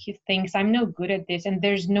mistake, he thinks, "I'm no good at this," and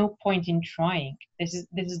there's no point in trying. This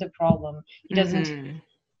is the problem. He doesn't, Mm-hmm.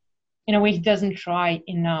 in a way, he doesn't try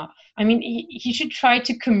enough. I mean, he should try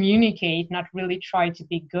to communicate, not really try to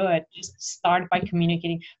be good. Just start by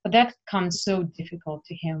communicating, but that comes so difficult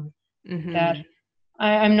to him that Mm-hmm.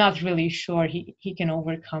 I'm not really sure he can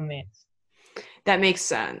overcome it. That makes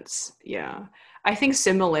sense. Yeah. I think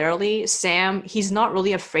similarly, Sam, he's not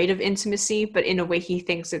really afraid of intimacy, but in a way he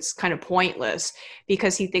thinks it's kind of pointless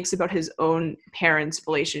because he thinks about his own parents'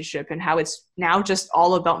 relationship and how it's now just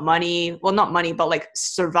all about money. Well, not money, but like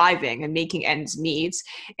surviving and making ends meet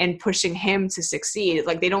and pushing him to succeed.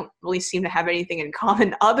 Like they don't really seem to have anything in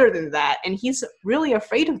common other than that. And he's really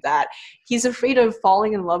afraid of that. He's afraid of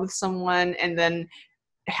falling in love with someone and then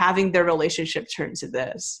having their relationship turn to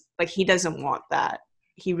this. Like he doesn't want that.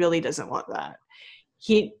 He really doesn't want that.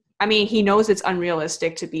 He knows it's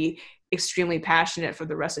unrealistic to be extremely passionate for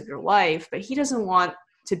the rest of your life, but he doesn't want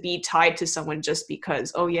to be tied to someone just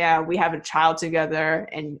because, oh yeah, we have a child together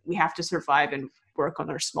and we have to survive and work on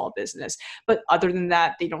our small business. But other than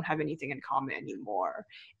that, they don't have anything in common anymore.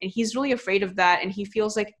 And he's really afraid of that. And he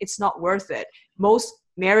feels like it's not worth it. Most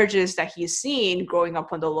marriages that he's seen growing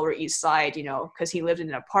up on the Lower East Side, because he lived in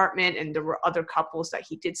an apartment and there were other couples that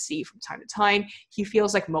he did see from time to time, he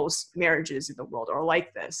feels like most marriages in the world are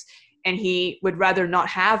like this. And he would rather not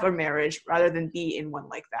have a marriage rather than be in one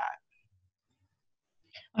like that.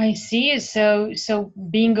 I see. So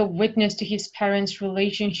being a witness to his parents'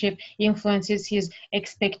 relationship influences his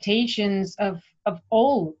expectations of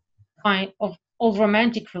all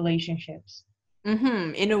romantic relationships.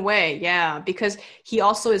 Mm-hmm, in a way, yeah, because he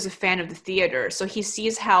also is a fan of the theater. So he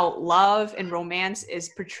sees how love and romance is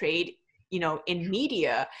portrayed, in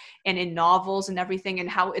media and in novels and everything, and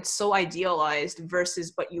how it's so idealized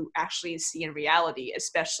versus what you actually see in reality,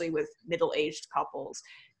 especially with middle-aged couples.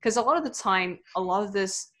 because a lot of the time, a lot of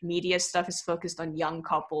this media stuff is focused on young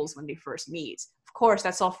couples when they first meet. Of course,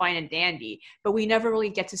 that's all fine and dandy, but we never really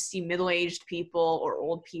get to see middle-aged people or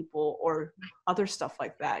old people or other stuff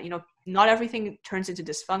like that. Not everything turns into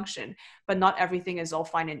dysfunction, but not everything is all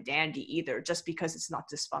fine and dandy either, just because it's not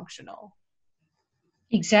dysfunctional.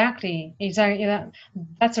 Exactly, exactly.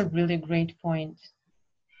 That's a really great point.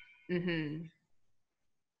 Mm-hmm.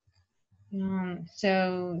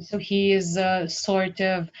 So he is sort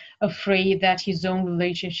of afraid that his own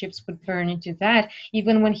relationships would turn into that,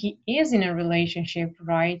 even when he is in a relationship,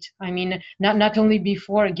 right? I mean, not only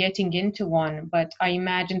before getting into one, but I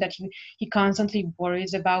imagine that he constantly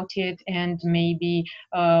worries about it and maybe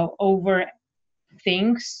overthinks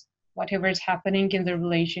whatever is happening in the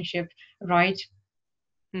relationship, right?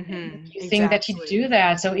 Do Mm-hmm. you think that he'd do Exactly.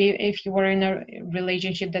 that? So if you were in a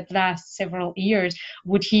relationship that lasts several years,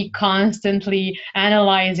 would he constantly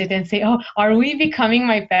analyze it and say, "Oh, are we becoming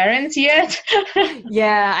my parents yet?"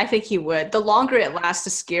 Yeah, I think he would. The longer it lasts, the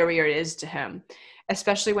scarier it is to him.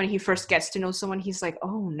 Especially when he first gets to know someone, he's like,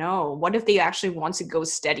 oh no, what if they actually want to go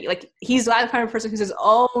steady? Like, he's that kind of person who says,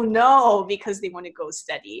 oh no, because they want to go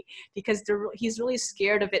steady. Because he's really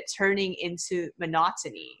scared of it turning into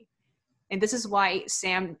monotony. And this is why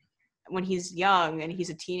Sam, when he's young and he's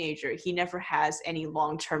a teenager, he never has any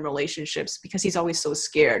long-term relationships because he's always so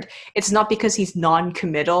scared. It's not because he's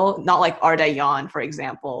non-committal, not like Ardayan, for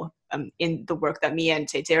example, in the work that Mia and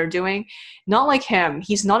Tete are doing. Not like him.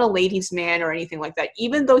 He's not a ladies' man or anything like that,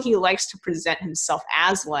 even though he likes to present himself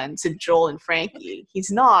as one to Joel and Frankie. He's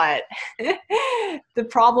not. The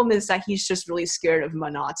problem is that he's just really scared of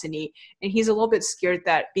monotony, and he's a little bit scared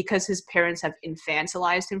that because his parents have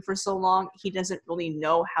infantilized him for so long, he doesn't really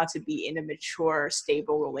know how to be in a mature,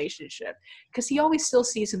 stable relationship, because he always still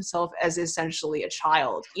sees himself as essentially a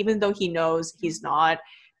child, even though he knows he's not.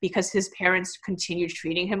 Because his parents continue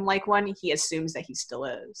treating him like one, he assumes that he still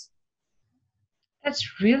is.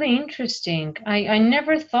 That's really interesting. I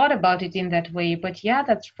never thought about it in that way, but yeah,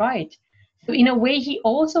 that's right. So in a way, he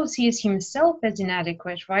also sees himself as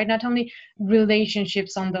inadequate, right? Not only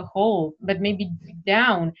relationships on the whole, but maybe deep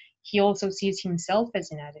down, he also sees himself as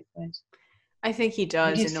inadequate. I think he Would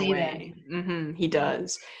does you in a say that? way. He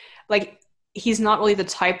does. Like, he's not really the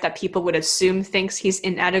type that people would assume thinks he's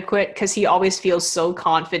inadequate because he always feels so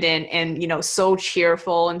confident and, so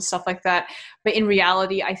cheerful and stuff like that. But in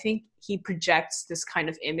reality, I think he projects this kind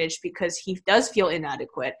of image because he does feel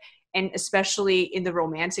inadequate. And especially in the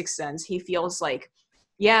romantic sense, he feels like,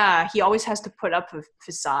 yeah, he always has to put up a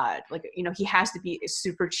facade. Like, he has to be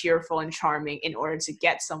super cheerful and charming in order to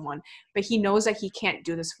get someone, but he knows that he can't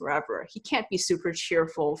do this forever. He can't be super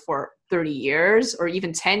cheerful for 30 years or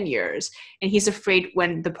even 10 years. And he's afraid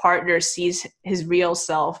when the partner sees his real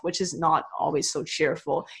self, which is not always so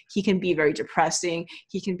cheerful, he can be very depressing.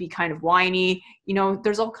 He can be kind of whiny.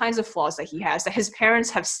 There's all kinds of flaws that he has that his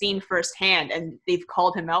parents have seen firsthand and they've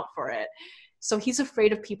called him out for it. So he's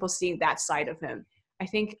afraid of people seeing that side of him. I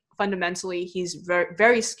think fundamentally he's very,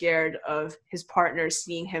 very scared of his partner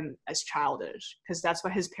seeing him as childish because that's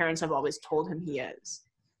what his parents have always told him he is.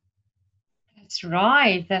 That's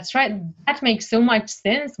right. That's right. That makes so much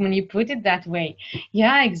sense when you put it that way.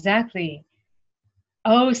 Yeah, exactly.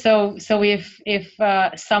 Oh, so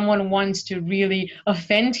if someone wants to really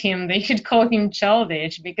offend him, they should call him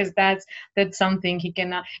childish because that's something he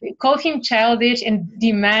cannot call him childish and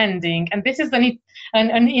demanding, and this is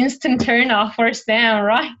an instant turn off for Sam,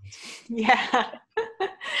 right? Yeah,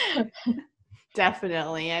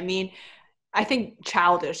 definitely. I mean, I think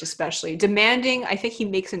childish, especially demanding. I think he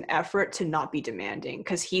makes an effort to not be demanding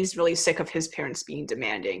because he's really sick of his parents being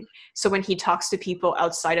demanding. So when he talks to people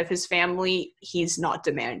outside of his family, he's not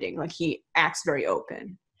demanding. Like, he acts very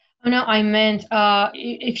open. Oh no, I meant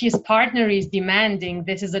if his partner is demanding,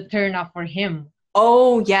 this is a turn off for him.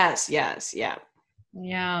 Oh, yes, yes, yeah.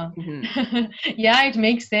 Yeah. Mm-hmm. Yeah, it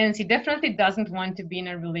makes sense. He definitely doesn't want to be in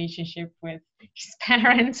a relationship with his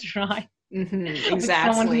parents, right? Mm-hmm. With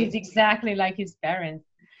someone who's Exactly. exactly like his parents.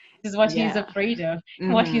 This is what he's Yeah. afraid of,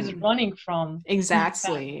 what he's Mm-hmm. running from, in fact.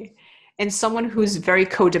 Exactly. And someone who's very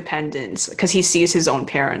codependent because he sees his own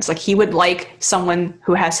parents. Like, he would like someone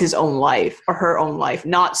who has his own life or her own life,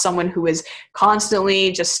 not someone who is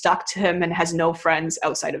constantly just stuck to him and has no friends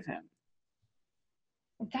outside of him.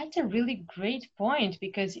 That's a really great point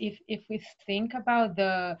because if we think about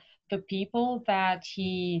the people that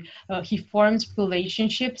he forms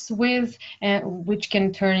relationships with, which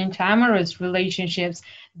can turn into amorous relationships,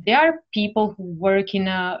 they are people who work in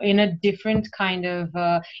a different kind of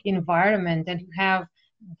environment and who have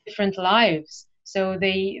different lives. So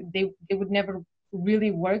they would never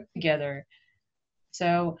really work together.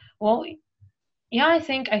 So well, Yeah, I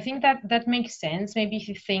think that that makes sense. Maybe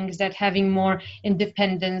he thinks that having more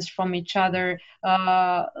independence from each other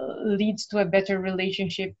leads to a better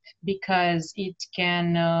relationship because it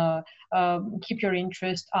can keep your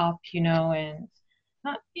interest up, and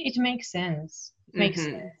it makes sense. It makes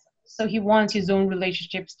sense. Mm-hmm. So he wants his own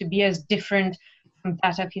relationships to be as different from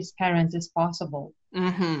that of his parents as possible.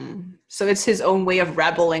 Mm-hmm. So it's his own way of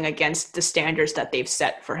rebelling against the standards that they've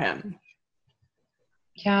set for him.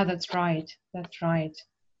 Yeah, that's right. That's right.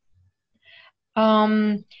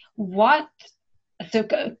 Um, what So,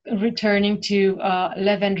 returning to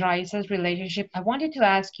Lev and Raisa's relationship, I wanted to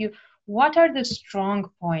ask you, what are the strong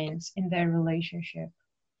points in their relationship?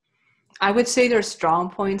 I would say their strong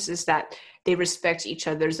points is that they respect each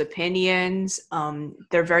other's opinions.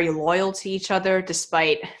 They're very loyal to each other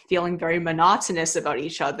despite feeling very monotonous about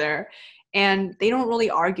each other. And they don't really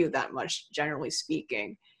argue that much, generally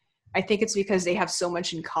speaking. I think it's because they have so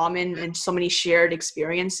much in common and so many shared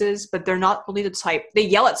experiences, but they're not really the type. They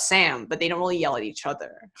yell at Sam, but they don't really yell at each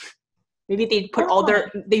other. Maybe Oh,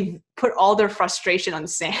 they put all their frustration on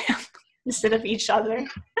Sam instead of each other.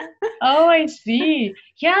 oh, I see.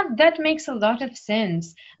 Yeah, that makes a lot of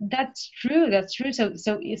sense. That's true. That's true. So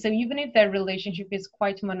even if their relationship is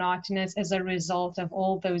quite monotonous as a result of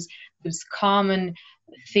all those common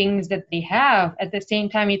things that they have, at the same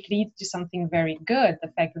time, it leads to something very good.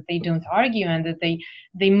 The fact that they don't argue and that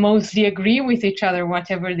they mostly agree with each other,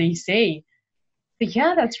 whatever they say.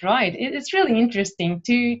 Yeah, that's right. It's really interesting.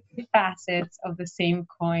 Two facets of the same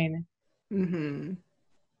coin. Mm-hmm.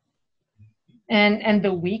 And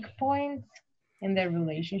the weak points in their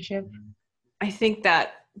relationship. I think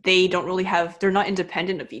that they're not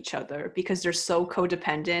independent of each other because they're so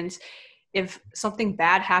codependent. If something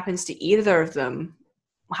bad happens to either of them,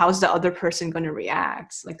 how's the other person going to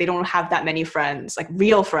react? Like they don't have that many friends, like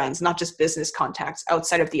real friends, not just business contacts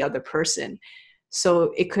outside of the other person.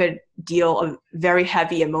 So it could deal a very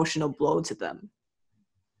heavy emotional blow to them.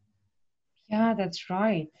 Yeah, that's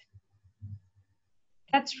right.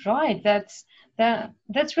 That's right.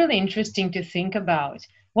 That's really interesting to think about.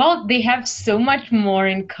 Well, they have so much more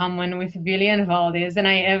in common with Billy and Valdez than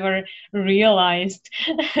I ever realized.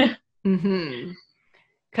 Mm-hmm.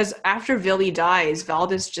 Because after Villy dies,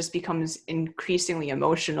 Valdez just becomes increasingly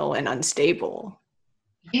emotional and unstable.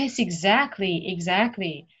 Yes, exactly,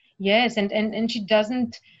 exactly. Yes, and she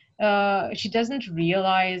doesn't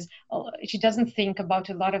realize, she doesn't think about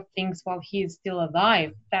a lot of things while he is still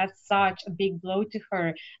alive. That's such a big blow to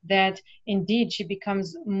her that indeed she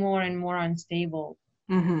becomes more and more unstable.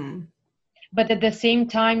 Mm-hmm. But at the same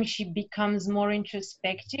time she becomes more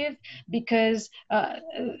introspective because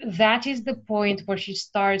that is the point where she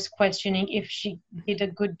starts questioning if she did a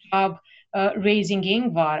good job raising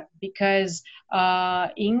Ingvar, because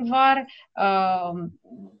Ingvar um,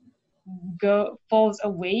 falls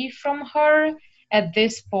away from her at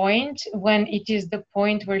this point when it is the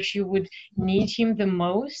point where she would need him the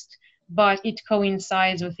most. But it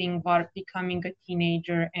coincides with Ingvar becoming a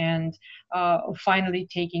teenager and finally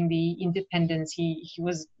taking the independence he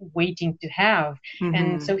was waiting to have. And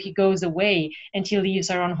Mm-hmm. so he goes away and he leaves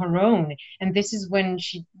her on her own. And this is when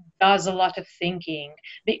she does a lot of thinking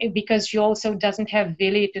because she also doesn't have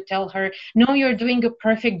Billy to tell her, no, you're doing a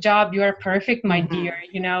perfect job, you are perfect, my dear,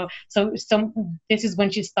 Mm-hmm. so this is when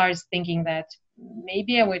she starts thinking that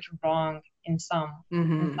maybe I was wrong in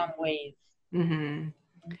Mm-hmm. some ways. Mm-hmm.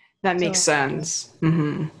 That makes So sense.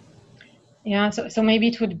 Mm-hmm. yeah, so maybe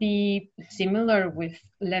it would be similar with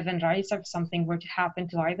Lev and Rice if something were to happen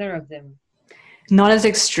to either of them. Not as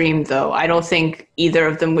extreme though. I don't think either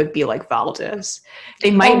of them would be like Valdez.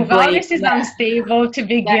 They Oh, might blame. Valdez is Yeah, unstable to yeah.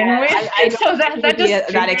 begin with, I don't so think that it would that be just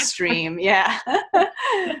that triggers. extreme. Yeah,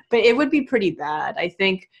 but it would be pretty bad. I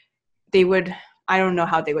think they would. I don't know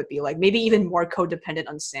how they would be like. Maybe even more codependent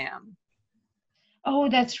on Sam. Oh,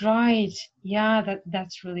 that's right. Yeah,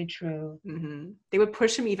 that's really true. They would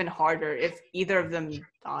push him even harder if either of them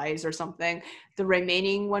dies or something. The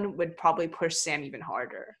remaining one would probably push Sam even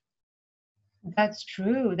harder. That's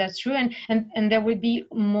true. That's true. And there would be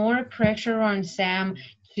more pressure on Sam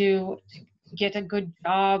to get a good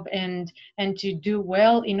job and to do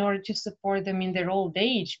well in order to support them in their old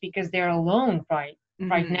age because they're alone right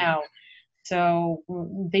Mm-hmm. now. So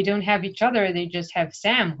they don't have each other. They just have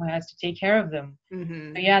Sam who has to take care of them. So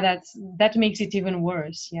Mm-hmm. yeah, that makes it even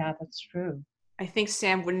worse. Yeah, that's true. I think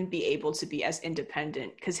Sam wouldn't be able to be as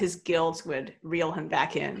independent because his guilt would reel him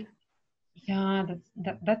back in. Yeah,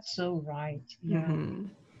 that's so right. Yeah. Mm-hmm.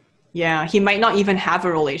 Yeah, he might not even have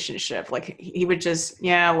a relationship. Like he would just,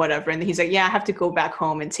 yeah, whatever. And he's like, yeah, I have to go back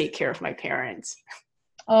home and take care of my parents.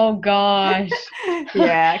 Oh gosh.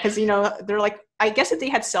 Yeah, because they're like I guess if they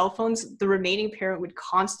had cell phones, the remaining parent would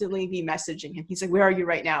constantly be messaging him. He's like, "Where are you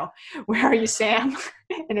right now? Where are you, Sam?"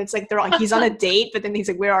 And it's like he's on a date, but then he's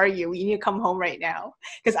like, "Where are you? You need to come home right now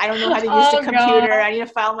because I don't know how to use the Oh computer. God. I need to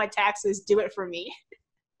file my taxes. Do it for me."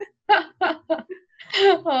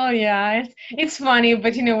 Oh yeah, it's funny,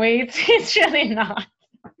 but in a way, it's really not.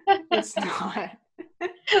 It's not.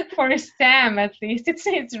 For Sam, at least,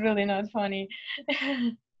 it's really not funny.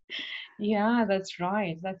 Yeah, that's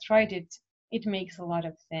right. That's right. It makes a lot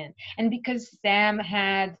of sense. And because Sam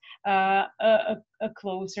had a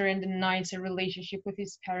closer and a nicer relationship with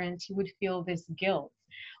his parents, he would feel this guilt.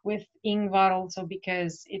 With Ingvar also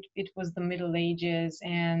because it was the Middle Ages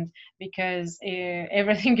and because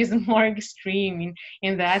everything is more extreme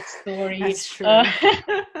in that story. That's true.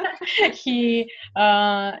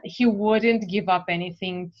 He wouldn't give up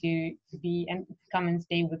anything to be and come and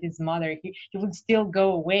stay with his mother. He would still go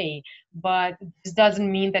away, but this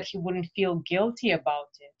doesn't mean that he wouldn't feel guilty about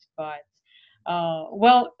it. But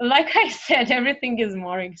well, like I said, everything is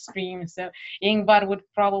more extreme. So Ingvar would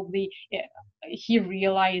probably he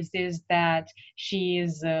realizes that she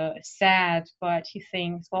is sad, but he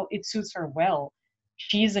thinks, well, it suits her well.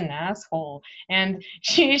 She's an asshole, and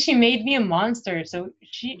she made me a monster, so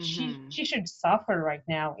Mm-hmm. she should suffer right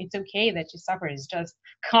now. It's okay that she suffers. It's just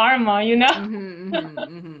karma, you know. Mm-hmm,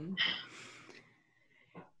 mm-hmm, mm-hmm.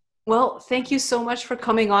 Well, thank you so much for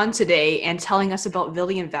coming on today and telling us about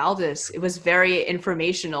Villy and Valdis. It was very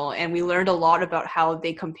informational, and we learned a lot about how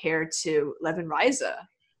they compare to Lev and Riza.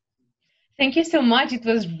 Thank you so much. It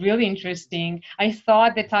was really interesting. I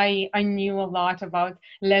thought that I knew a lot about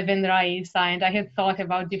Lev and Raisa, and I had thought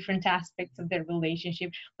about different aspects of their relationship.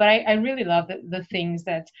 But I really love the things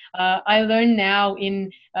that I learned now in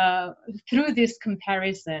through this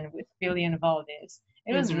comparison with Billy and Valdez.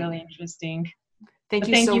 It was really Mm-hmm. interesting. Thank So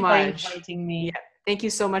you thank so you for much. inviting Yeah, me. thank you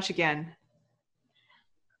so much again.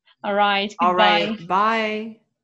 All right. All Goodbye. right, bye.